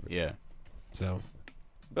Baron Corbin. yeah. So,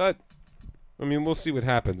 but I mean, we'll see what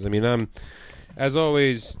happens. I mean, as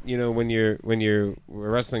always, you know, when you're a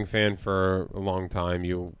wrestling fan for a long time,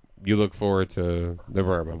 you look forward to the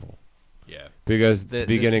Royal Rumble. Yeah. Because it's the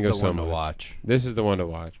beginning this of is the one summer. to watch This is the one to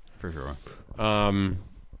watch. for sure.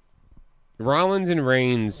 Rollins and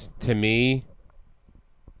Reigns, to me,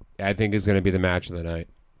 I think is going to be the match of the night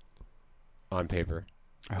on paper.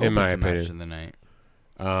 I hope In my it's a match opinion. of the night.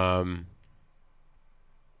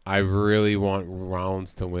 I really want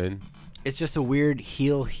Rollins to win. It's just a weird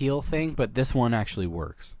heel thing, but this one actually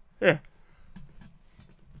works. Yeah.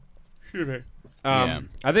 Excuse me. Yeah.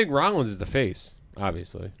 I think Rollins is the face,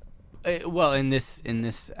 obviously. Well, in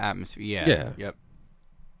this atmosphere, yeah. Yeah. Yep.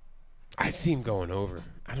 I see him going over.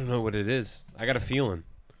 I don't know what it is. I got a feeling.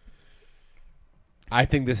 I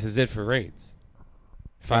think this is it for Reigns.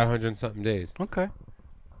 500 and something days. Okay.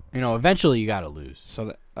 You know, eventually you got to lose.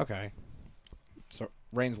 So okay. So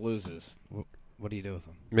Reigns loses. What do you do with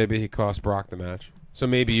him? Maybe he cost Brock the match. So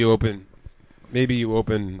maybe you open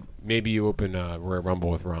Royal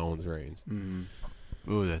Rumble with Rollins Reigns.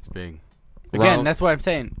 Ooh, that's big. Again, Roll- that's what I'm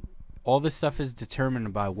saying. All this stuff is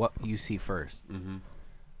determined by what you see first. Mm-hmm.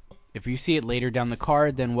 If you see it later down the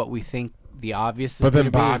card, then what we think the obvious is But going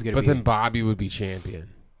then to be is Bob, going but to be. then Bobby would be champion,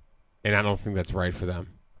 and I don't think that's right for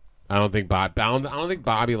them. I don't think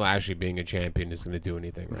Bobby Lashley being a champion is going to do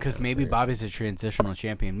anything. Right Because now. maybe Bobby's a transitional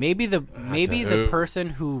champion. Maybe the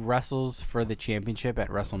person who wrestles for the championship at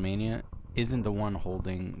WrestleMania isn't the one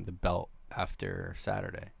holding the belt after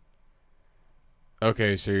Saturday.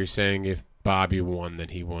 Okay, so you're saying if Bobby won, then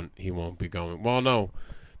he won't be going. Well, no,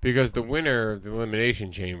 because the winner of the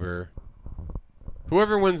Elimination Chamber,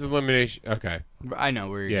 whoever wins the elimination. Okay, I know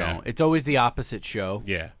where you're Yeah. going. It's always the opposite show.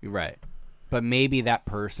 yeah. You're right. But maybe that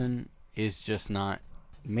person is just not.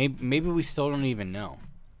 Maybe we still don't even know,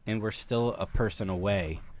 and we're still a person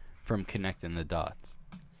away from connecting the dots.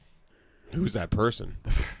 Who's that person?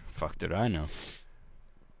 Fuck did I know?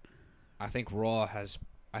 I think Raw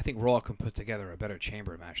can put together a better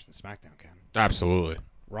chamber match than SmackDown can. Absolutely.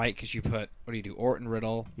 Right? Because you put, what do you do? Orton,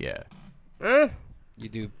 Riddle. Yeah. You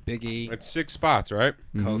do Big E, It's 6 spots, right?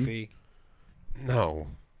 Kofi. No.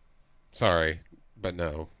 Sorry, but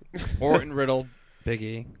no. Orton, Riddle, Big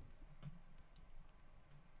E.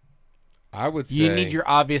 I would say You need your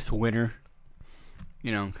obvious winner.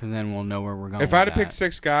 You know, because then we'll know where we're going. If I had to with pick that.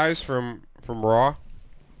 6 guys from Raw,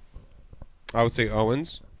 I would say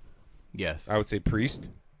Owens. Yes, I would say Priest.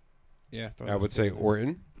 Yeah. I would say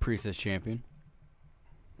Orton. Priest as champion,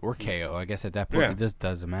 or KO. I guess at that point Yeah. it just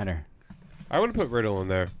doesn't matter. I would have put Riddle in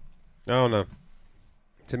there. I don't know.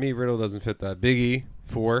 To me, Riddle doesn't fit that. Big E,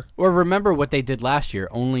 4. Or remember what they did last year?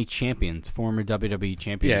 Only champions, former WWE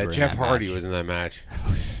champions. Yeah, were in Jeff that Hardy match. was in that match.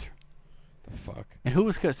 The fuck? And who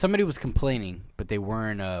was somebody was complaining, but they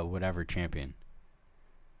weren't a whatever champion.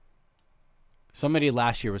 Somebody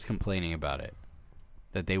last year was complaining about it,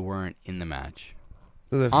 that they weren't in the match.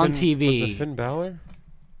 On TV. Was it Finn Balor?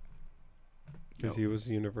 Because he was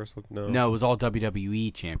Universal. No. No, it was all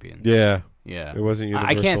WWE champions. Yeah. Yeah. It wasn't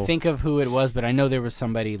Universal. I can't think of who it was, but I know there was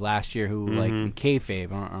somebody last year who, like, in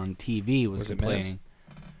kayfabe on TV was Was it complaining.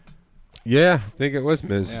 Yeah, I think it was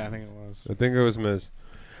Miz. Yeah, I think it was. I think it was Miz.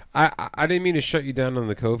 I didn't mean to shut you down on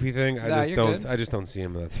the Kofi thing. Nah, I you're just good. don't see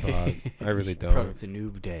him in that spot. I really Brought don't. up the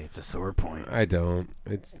noob day. It's a sore point. I don't.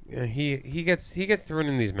 It's he gets thrown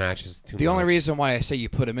in these matches too much. The only reason why I say you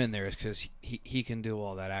put him in there is because he can do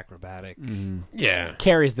all that acrobatic. Yeah.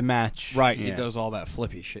 Carries the match. Right, Yeah. he does all that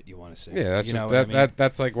flippy shit you want to see. Yeah, that's you just know that, what I mean?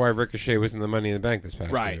 that's like why Ricochet was in the Money in the Bank this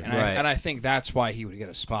past Right, year. and, Right. I think that's why he would get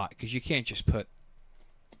a spot because you can't just put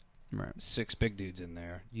Right. 6 big dudes in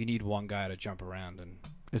there. You need one guy to jump around and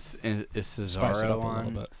Is Spice it Cesaro up a little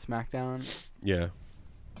on bit. SmackDown? Yeah.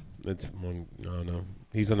 It's one. I don't know.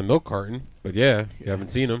 He's on the milk carton, but yeah, you haven't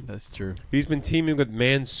seen him. That's true. He's been teaming with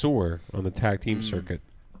Mansoor on the tag team circuit.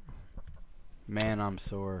 Man, I'm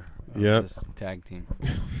sore. of Yep. This tag team.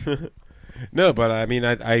 No, but I mean,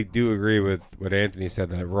 I do agree with what Anthony said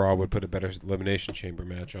that Raw would put a better Elimination Chamber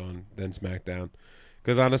match on than SmackDown.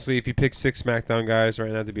 Because honestly, if you pick 6 SmackDown guys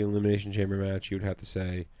right now to be an Elimination Chamber match, you'd have to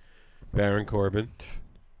say Baron Corbin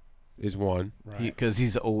is one. Because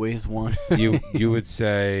he's always won. You would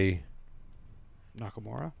say,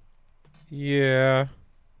 Nakamura. yeah,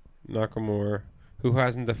 Nakamura, who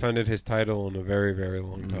hasn't defended his title in a very, very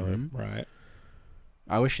long time. Right.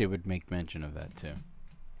 I wish they would make mention of that, too.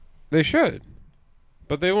 They should,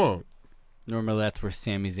 but they won't. Normally that's where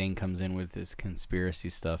Sami Zayn comes in with his conspiracy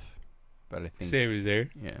stuff. But I think Sami's there.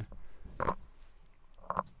 yeah.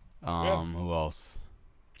 Who else?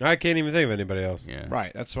 I can't even think of anybody else. Yeah.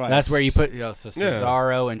 Right, that's why. That's where you put so Yeah.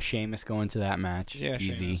 Cesaro and Sheamus go into that match. Yeah,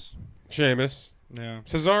 Easy. Sheamus. Yeah.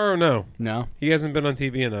 Cesaro, no. No? He hasn't been on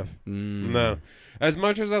TV enough. Mm. No. As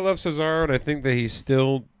much as I love Cesaro and I think that he's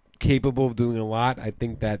still capable of doing a lot, I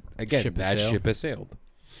think that, again, Ship has that sailed. ship has sailed.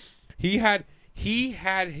 He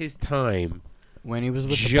had his time. When he was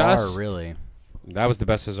with the Just- bar, really. That was the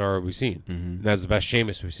best Cesaro we've seen. Mm-hmm. That's the best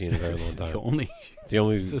Sheamus we've seen in a very long It's the time. only It's the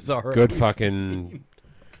only Cesaro good we've fucking...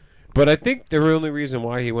 But I think the only reason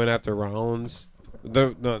why he went after Rollins,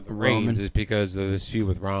 the Reigns, Roman. is because of his feud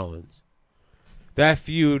with Rollins. That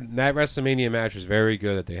feud, that WrestleMania match was very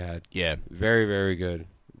good that they had. Yeah. Very, very good.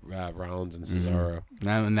 Rollins and Cesaro.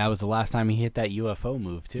 And that was the last time he hit that UFO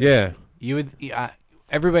move, too. Yeah. You would.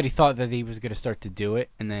 Everybody thought that he was going to start to do it,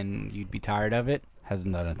 and then you'd be tired of it.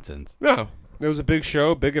 Hasn't done it since. No. It was a big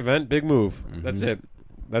show, big event, big move. That's it.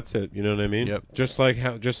 That's it. You know what I mean? Yep. Just like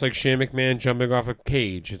Shane McMahon jumping off a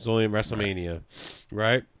cage. It's only in WrestleMania.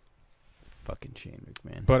 Right? Fucking Shane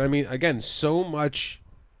McMahon. But I mean, again, so much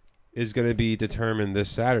is going to be determined this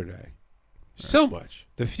Saturday. So much.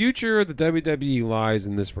 The future of the WWE lies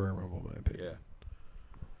in this Royal Rumble, in my opinion.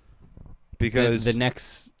 Because the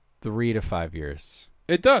next 3 to 5 years.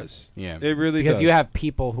 it does. Yeah. It really because does. you have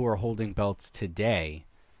people who are holding belts today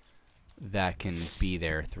that can be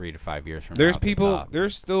there 3 to 5 years from now. There's at the people. top.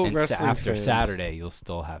 There's still And wrestling after fans. Saturday, you'll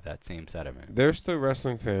still have that same sentiment. There's still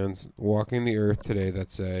wrestling fans walking the earth today that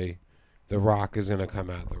say, "The Rock is going to come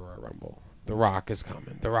out the Royal Rumble. The Rock is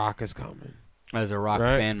coming. The Rock is coming." As a Rock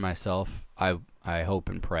Right. fan myself, I hope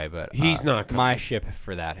and pray, but He's not coming. My ship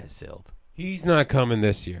for that has sailed. He's not coming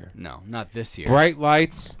this year. No, not this year. Bright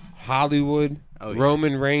lights, Hollywood, Oh, yeah.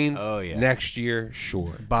 Roman Reigns. Oh, yeah. Next year,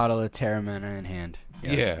 sure. Bottle of Terramana in hand.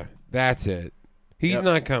 Yes. Yeah, that's it. He's Yep.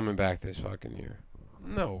 not coming back this fucking year.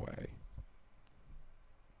 No way.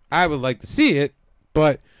 I would like to see it,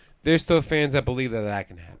 but there's still fans that believe that that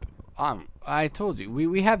can happen. I told you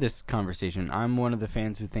we had this conversation. I'm one of the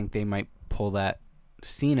fans who think they might pull that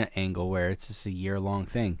Cena angle where it's just a year-long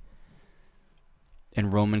thing,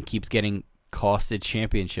 and Roman keeps getting costed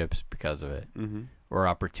championships because of it, or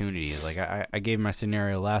opportunities. Like I gave my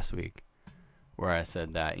scenario last week, where I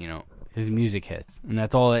said that his music hits, and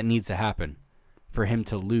that's all that needs to happen for him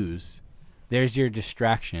to lose. There's your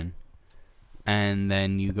distraction, and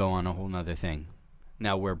then you go on a whole nother thing.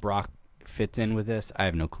 Now where Brock fits in with this, I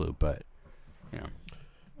have no clue, but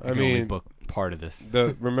I can only mean, book part of this.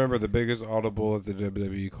 remember the biggest audible at the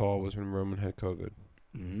WWE call was when Roman had COVID.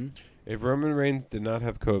 Mm-hmm. If Roman Reigns did not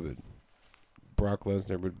have COVID, Brock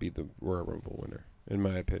Lesnar would be the Royal Rumble winner, in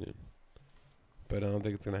my opinion. But I don't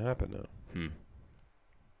think it's going to happen now.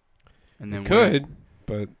 And then Could,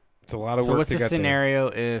 but it's a lot of So work what's to the get scenario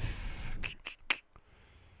if?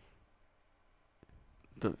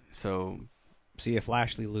 See, if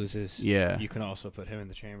Lashley loses, Yeah. you can also put him in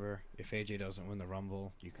the chamber. If AJ doesn't win the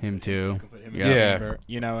Rumble, you can Him put too. You can put him Yeah. in the chamber.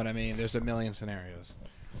 You know what I mean? There's a million scenarios. there.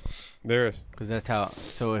 There is. Because that's how.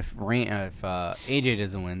 So if AJ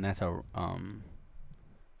doesn't win, that's how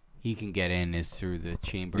he can get in is through the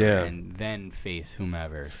chamber Yeah. and then face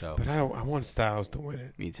whomever. So But I want Styles to win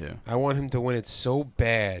it. me too. I want him to win it so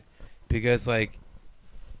bad because, like,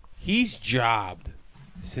 he's jobbed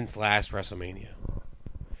since last WrestleMania.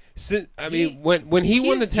 I mean, when he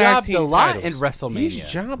won the he's tag jobbed team a lot titles, in WrestleMania.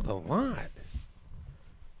 He's jobbed a lot.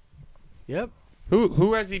 Yep.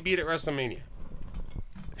 Who has he beat at WrestleMania?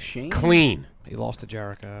 Shane. Clean. He lost to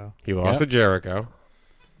Jericho. He lost to Jericho.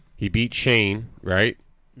 He beat Shane, right?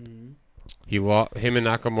 Mhm. He lost. Him and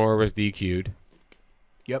Nakamura was DQ'd.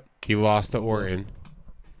 Yep. He lost to Orton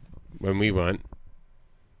when we went,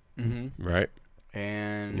 Mm-hmm. right?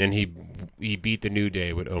 And And then he beat the New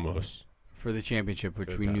Day with Omos. for the championship, which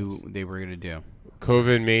Good we times. knew they were gonna do.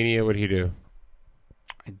 COVID Mania, what'd he do?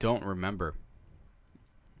 I don't remember.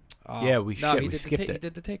 Oh, Yeah, we no, shit, he we did skipped He it.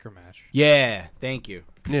 did the Taker match. Yeah. Thank you.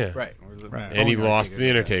 Yeah. Right. Right. And he Going on lost to the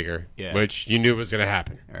Undertaker. Undertaker, Yeah. which you knew was going to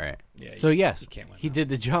happen. All right. Yeah. So yes, he can't win he that. did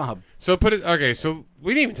the job. So put it. Okay, so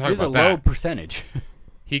we didn't even talk It was a about low that. percentage.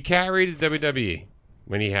 He carried the WWE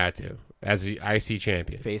when he had to as the IC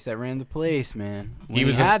champion. Face that ran the place, man. When He he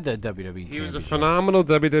was a- had the WWE. He was a championship. phenomenal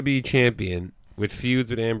WWE champion with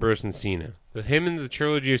feuds with Ambrose and Cena. But him and the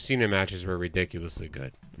trilogy of Cena matches were ridiculously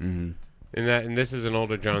good. Mhm. And this is an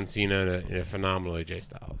older John Cena and a phenomenal AJ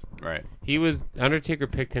Styles. Right. Undertaker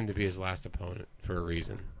picked him to be his last opponent for a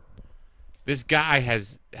reason. This guy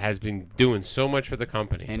has been doing so much for the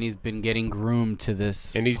company. And he's been getting groomed to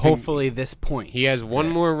this. And he's hopefully this point. He has one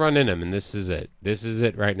more run in him, and this is it. This is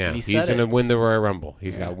it right now. And He's said going to it. win the Royal Rumble.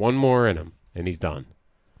 He's got one more in him, and he's done.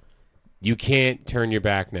 You can't turn your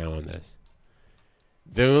back now on this.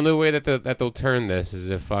 The only way that they'll turn this is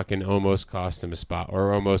if fucking almost costs him a spot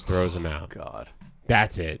or almost throws him out. God.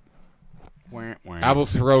 That's it. Wah, wah. I will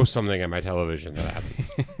throw something at my television that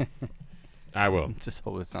happens. I will. Just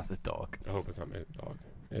hope it's not the dog. I hope it's not my dog.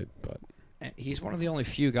 But And he's one of the only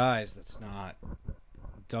few guys that's not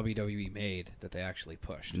WWE made that they actually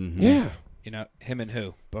pushed. Mhm. yeah. You know, him and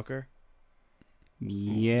who? Booker?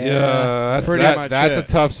 Yeah, Pretty that's much a it.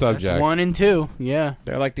 tough subject. That's 1 and 2. Yeah.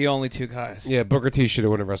 They're like the only two guys. Yeah, Booker T should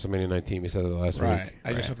have won a WrestleMania 19. We said it last Right. week.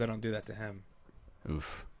 I just hope they don't do that to him.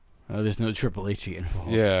 Oof. Oh, there's no Triple H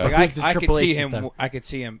involved. Yeah. Like Who's the I could Triple see H him. stuff? I could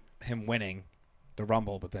see him winning the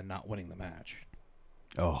Rumble, but then not winning the match.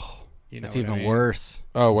 Oh, You know that's what I even mean? worse.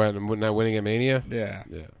 Oh, when not winning at Mania? Yeah.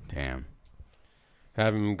 Yeah. Damn.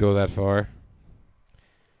 Have him go that far.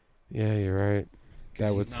 Yeah, you're right.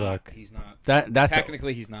 That would suck. He's not. That's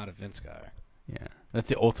Technically, he's not a Vince guy. yeah. That's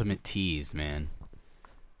the ultimate tease, man.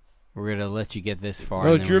 We're gonna let you get this far.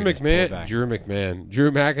 Oh, and then Drew we're gonna just pull McMahon. back. Drew McMahon. Drew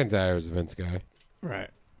McIntyre is a Vince guy. Right.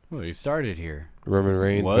 Well, he started here. Roman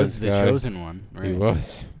Reigns Was Vince the guy. chosen one? Right? He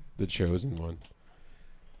was the chosen one.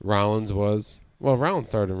 Rollins was. Well, Rollins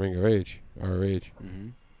started in Ring of Age. ROH. Mm-hmm.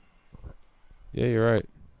 Yeah, you're right.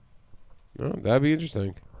 No, that'd be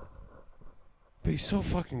interesting. But he's so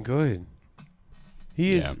fucking good.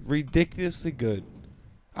 He is Yeah. ridiculously good.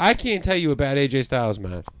 I can't tell you a bad AJ Styles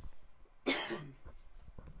match.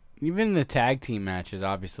 Even the tag team matches,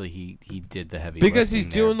 obviously he did the heavy Because he's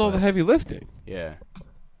lifting there, doing all the but- heavy lifting. Yeah,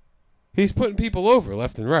 He's putting people over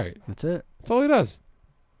left and right. that's it. That's all he does.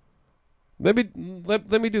 Let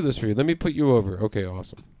me do this for you. Let me put you over. Okay,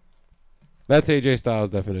 awesome. That's AJ Styles'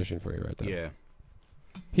 definition for you right there. Yeah.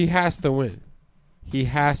 He has to win. He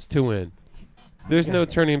has to win. There's no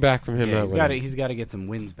turning back from him Yeah, not winning. he's got to get some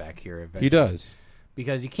wins back here eventually. He does.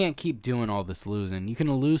 Because you can't keep doing all this losing. You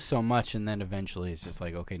can lose so much, and then eventually it's just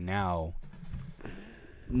like, okay, now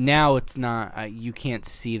it's not. You can't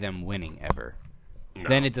see them winning ever. No.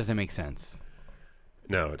 Then it doesn't make sense,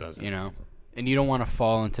 No, it doesn't. you know. And you don't want to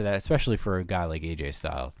fall into that, especially for a guy like AJ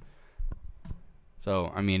Styles.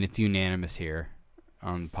 So I mean, it's unanimous here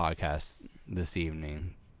on the podcast this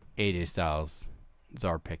evening. AJ Styles is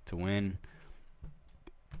our pick to win.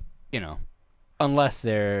 You know, unless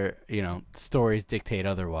their stories dictate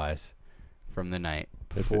otherwise from the night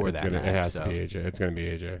before it's that gonna, match. it has so. to be AJ. It's going to be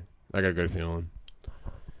AJ. I got a good feeling. He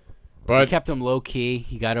But kept him low key.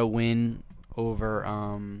 He got a win over.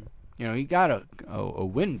 He got a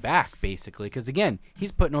win back basically because again,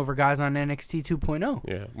 he's putting over guys on NXT 2.0.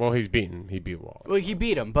 yeah, well, he beat Waller. Well, he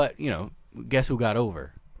beat him, but guess who got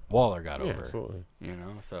over? Waller got Yeah, over. absolutely.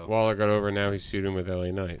 So. Waller got over. Now he's feuding with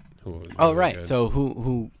LA Knight. Who was Oh really right. good. So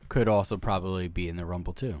who could also probably be in the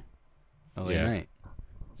Rumble too? LA Yeah. Knight.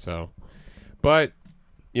 So, but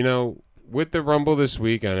with the Rumble this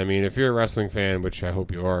weekend, I mean, if you're a wrestling fan, which I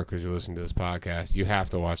hope you are because you're listening to this podcast, you have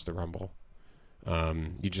to watch the Rumble.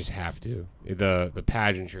 You just have to. The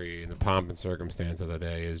pageantry and the pomp and circumstance of the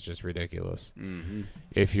day is just ridiculous. Mm-hmm.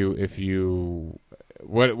 If you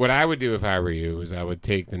what I would do if I were you is I would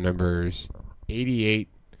take the numbers 88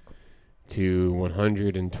 to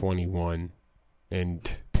 121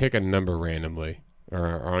 and pick a number randomly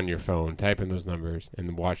or on your phone, type in those numbers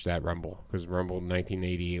and watch that Rumble because Rumble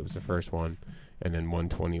 1988 was the first one and then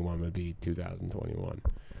 121 would be 2021.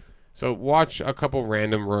 So watch a couple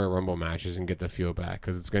random Royal Rumble matches and get the feel back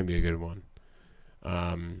because it's going to be a good one.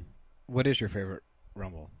 What is your favorite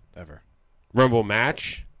Rumble ever? Rumble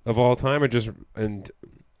match of all time or just and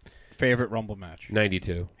Favorite Rumble match?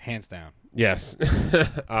 92. Hands down. Yes.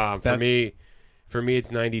 For me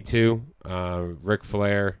it's 92. Ric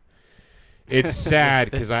Flair. It's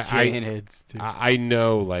sad because I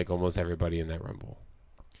know like almost everybody in that Rumble.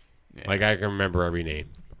 Yeah. Like I can remember every name.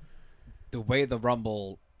 The way the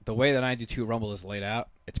 92 Rumble is laid out,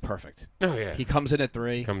 it's perfect. Oh yeah. He comes in at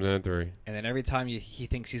 3, comes in at 3. and then every time he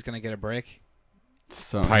thinks he's going to get a break,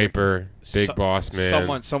 Piper, Big Boss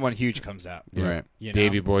Man, someone huge comes out. yeah. Right. You know?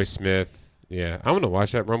 Davey Boy Smith. Yeah, I'm gonna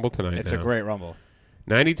watch that Rumble tonight. It's now. a great Rumble.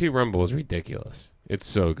 92 Rumble is ridiculous. It's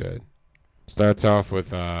so good. Starts off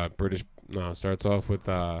with Yeah,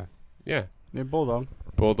 Bulldog.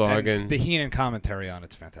 Bulldog and the Heenan commentary on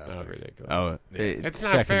it's fantastic. oh, ridiculous. Oh, It's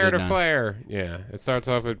not fair to Flair. Yeah, it starts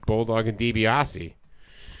off with Bulldog and DiBiase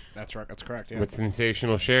That's right. That's correct. Yeah. with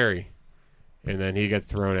Sensational Sherry, and then he gets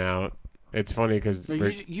thrown out, it's funny because So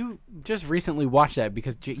you just recently watched that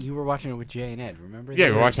because you were watching it with Jay and Ed. Remember? yeah,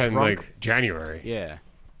 They we were watched that in drunk. like January Yeah.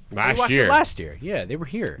 We last watched year. it last year. Yeah, they were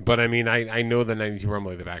here. But I mean, I know the '92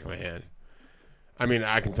 Rumble like the back of my hand. I mean,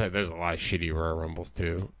 I can tell you there's a lot of shitty Royal Rumbles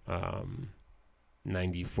too.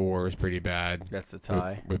 '94 is pretty bad. That's the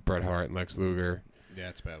tie. With Bret Hart and Lex Luger. Yeah,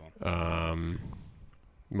 it's a bad one.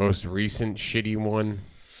 Most recent shitty one.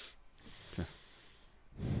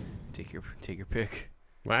 Take your pick.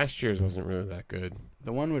 Last year's wasn't really that good.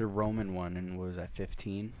 The one with Roman won and was at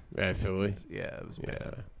 15. Yeah, Philly. Yeah, it was bad.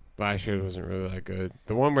 Yeah. Last year's wasn't really that good.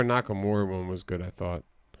 The one where Nakamura won was good, I thought.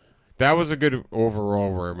 That was a good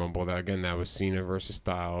overall Royal Rumble. That was Cena versus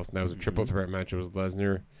Styles. And that was a triple threat match. It was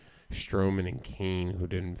Lesnar, Strowman, and Kane who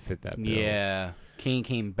didn't fit that bill. Yeah. Kane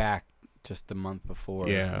came back just the month before.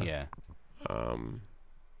 Yeah. Yeah.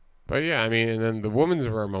 But yeah, I mean, and then the women's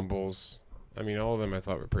Royal Rumbles, I mean, all of them I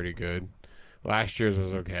thought were pretty good. Last year's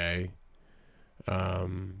was okay. But I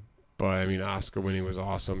mean, Asuka winning was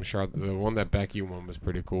awesome. Charlotte, the one that Becky won was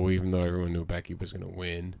pretty cool, even though everyone knew Becky was going to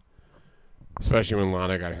win. Especially when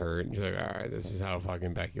Lana got hurt. And she's like, all right, this is how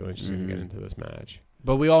fucking Becky Lynch is going to get into this match.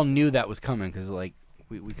 But we all knew that was coming because, like,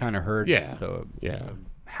 we kind of heard the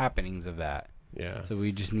happenings of that. Yeah. So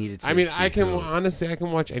we just needed to I mean, see I can who-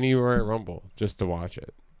 watch any Royal Rumble just to watch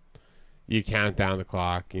it. You count down the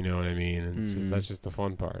clock, you know what I mean? And it's that's just the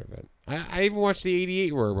fun part of it. I even watched the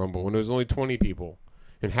 88 Royal Rumble when there was only 20 people.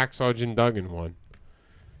 And Hacksaw Jim Duggan won.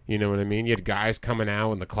 You know what I mean? You had guys coming out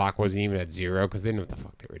when the clock wasn't even at 0 because they didn't know what the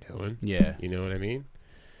fuck they were doing. Yeah. You know what I mean?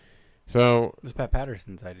 So It was Pat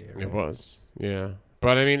Patterson's idea, right? it was, yeah.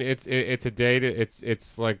 But I mean, it's a day that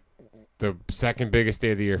it's like the second biggest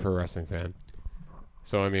day of the year for a wrestling fan.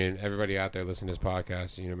 So I mean, everybody out there listening to this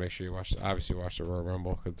podcast, you know, make sure you watch the Royal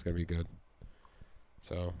Rumble because it's gonna be good.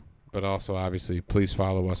 So, but also obviously, please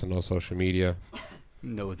follow us on all social media.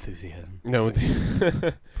 No enthusiasm. No,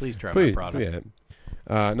 Please try my please, product.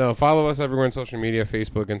 yeah. No, follow us everywhere on social media: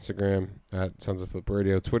 Facebook, Instagram at Sons of Flip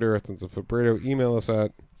Radio, Twitter at Sons of Flip Radio. Email us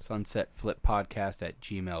at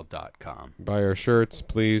sunsetflippodcast@gmail.com. buy our shirts,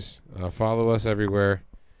 please. Follow us everywhere.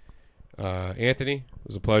 Anthony, it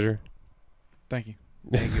was a pleasure. Thank you.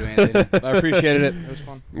 Thank you, Anthony. I appreciated it. It was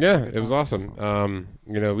fun. Yeah, it was awesome.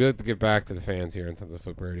 You know, we like to give back to the fans here on Sons of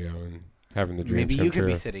Flip Radio and having the dreams Maybe come you could true.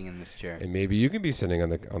 be sitting in this chair. And maybe you can be sitting on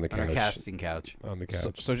the On couch. a casting couch. On the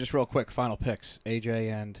couch. So just real quick, final picks: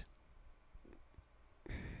 AJ and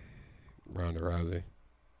Ronda Rousey.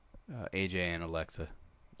 AJ and Alexa.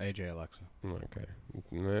 AJ Alexa. Okay.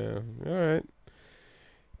 Yeah, all right.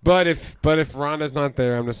 But if Ronda's not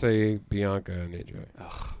there, I'm gonna say Bianca and AJ.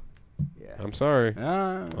 Ugh. Yeah. I'm sorry.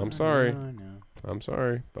 I'm sorry. No. I'm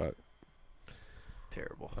sorry, but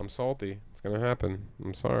Terrible. I'm salty. It's gonna happen.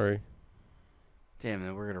 I'm sorry. Damn,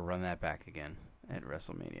 then we're gonna run that back again at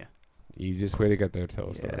WrestleMania. Easiest way to get there, tell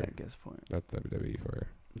us Yeah, story. I guess point. That's WWE for you.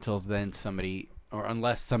 Until then,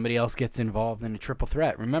 unless somebody else gets involved in a triple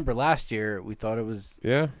threat. Remember last year we thought it was.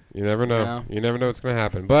 Yeah, you never know. No. You never know what's going to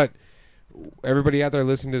happen. But everybody out there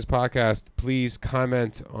listening to this podcast, please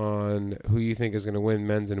comment on who you think is going to win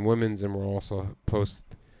men's and women's, and we'll also post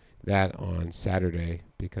that on Saturday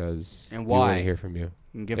because And we want why? to hear from you.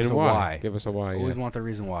 And give and us a why? why. Give us a why. Always Yeah. want the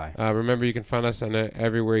reason why. Remember, you can find us on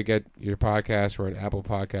everywhere you get your podcasts. We're on Apple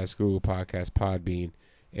Podcasts, Google Podcasts, Podbean,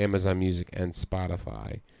 Amazon Music, and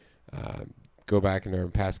Spotify. Go back in our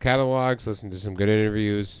past catalogs, listen to some good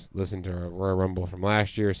interviews, listen to our Royal Rumble from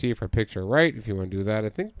last year, see if our picks are right if you want to do that. I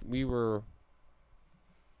think we were...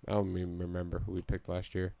 I don't even remember who we picked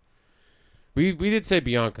last year. We did say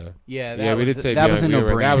Bianca. Yeah, we did say that Bianca. was a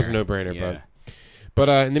no-brainer. That was a no-brainer, Yeah. But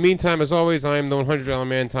in the meantime, as always, I am the $100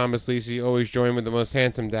 man, Thomas Lisi, always joined with the most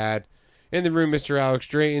handsome dad in the room, Mr. Alex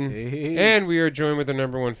Drayton. Hey. And we are joined with the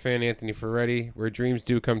number one fan, Anthony Ferretti, where dreams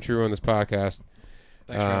do come true on this podcast.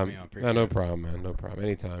 Thanks for having me on. Appreciate No it. problem, man. No problem.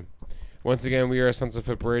 Anytime. Once again, we are Sons of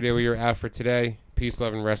Flip Radio. We are out for today. Peace,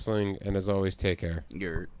 love, and wrestling. And as always, take care.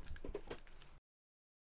 You're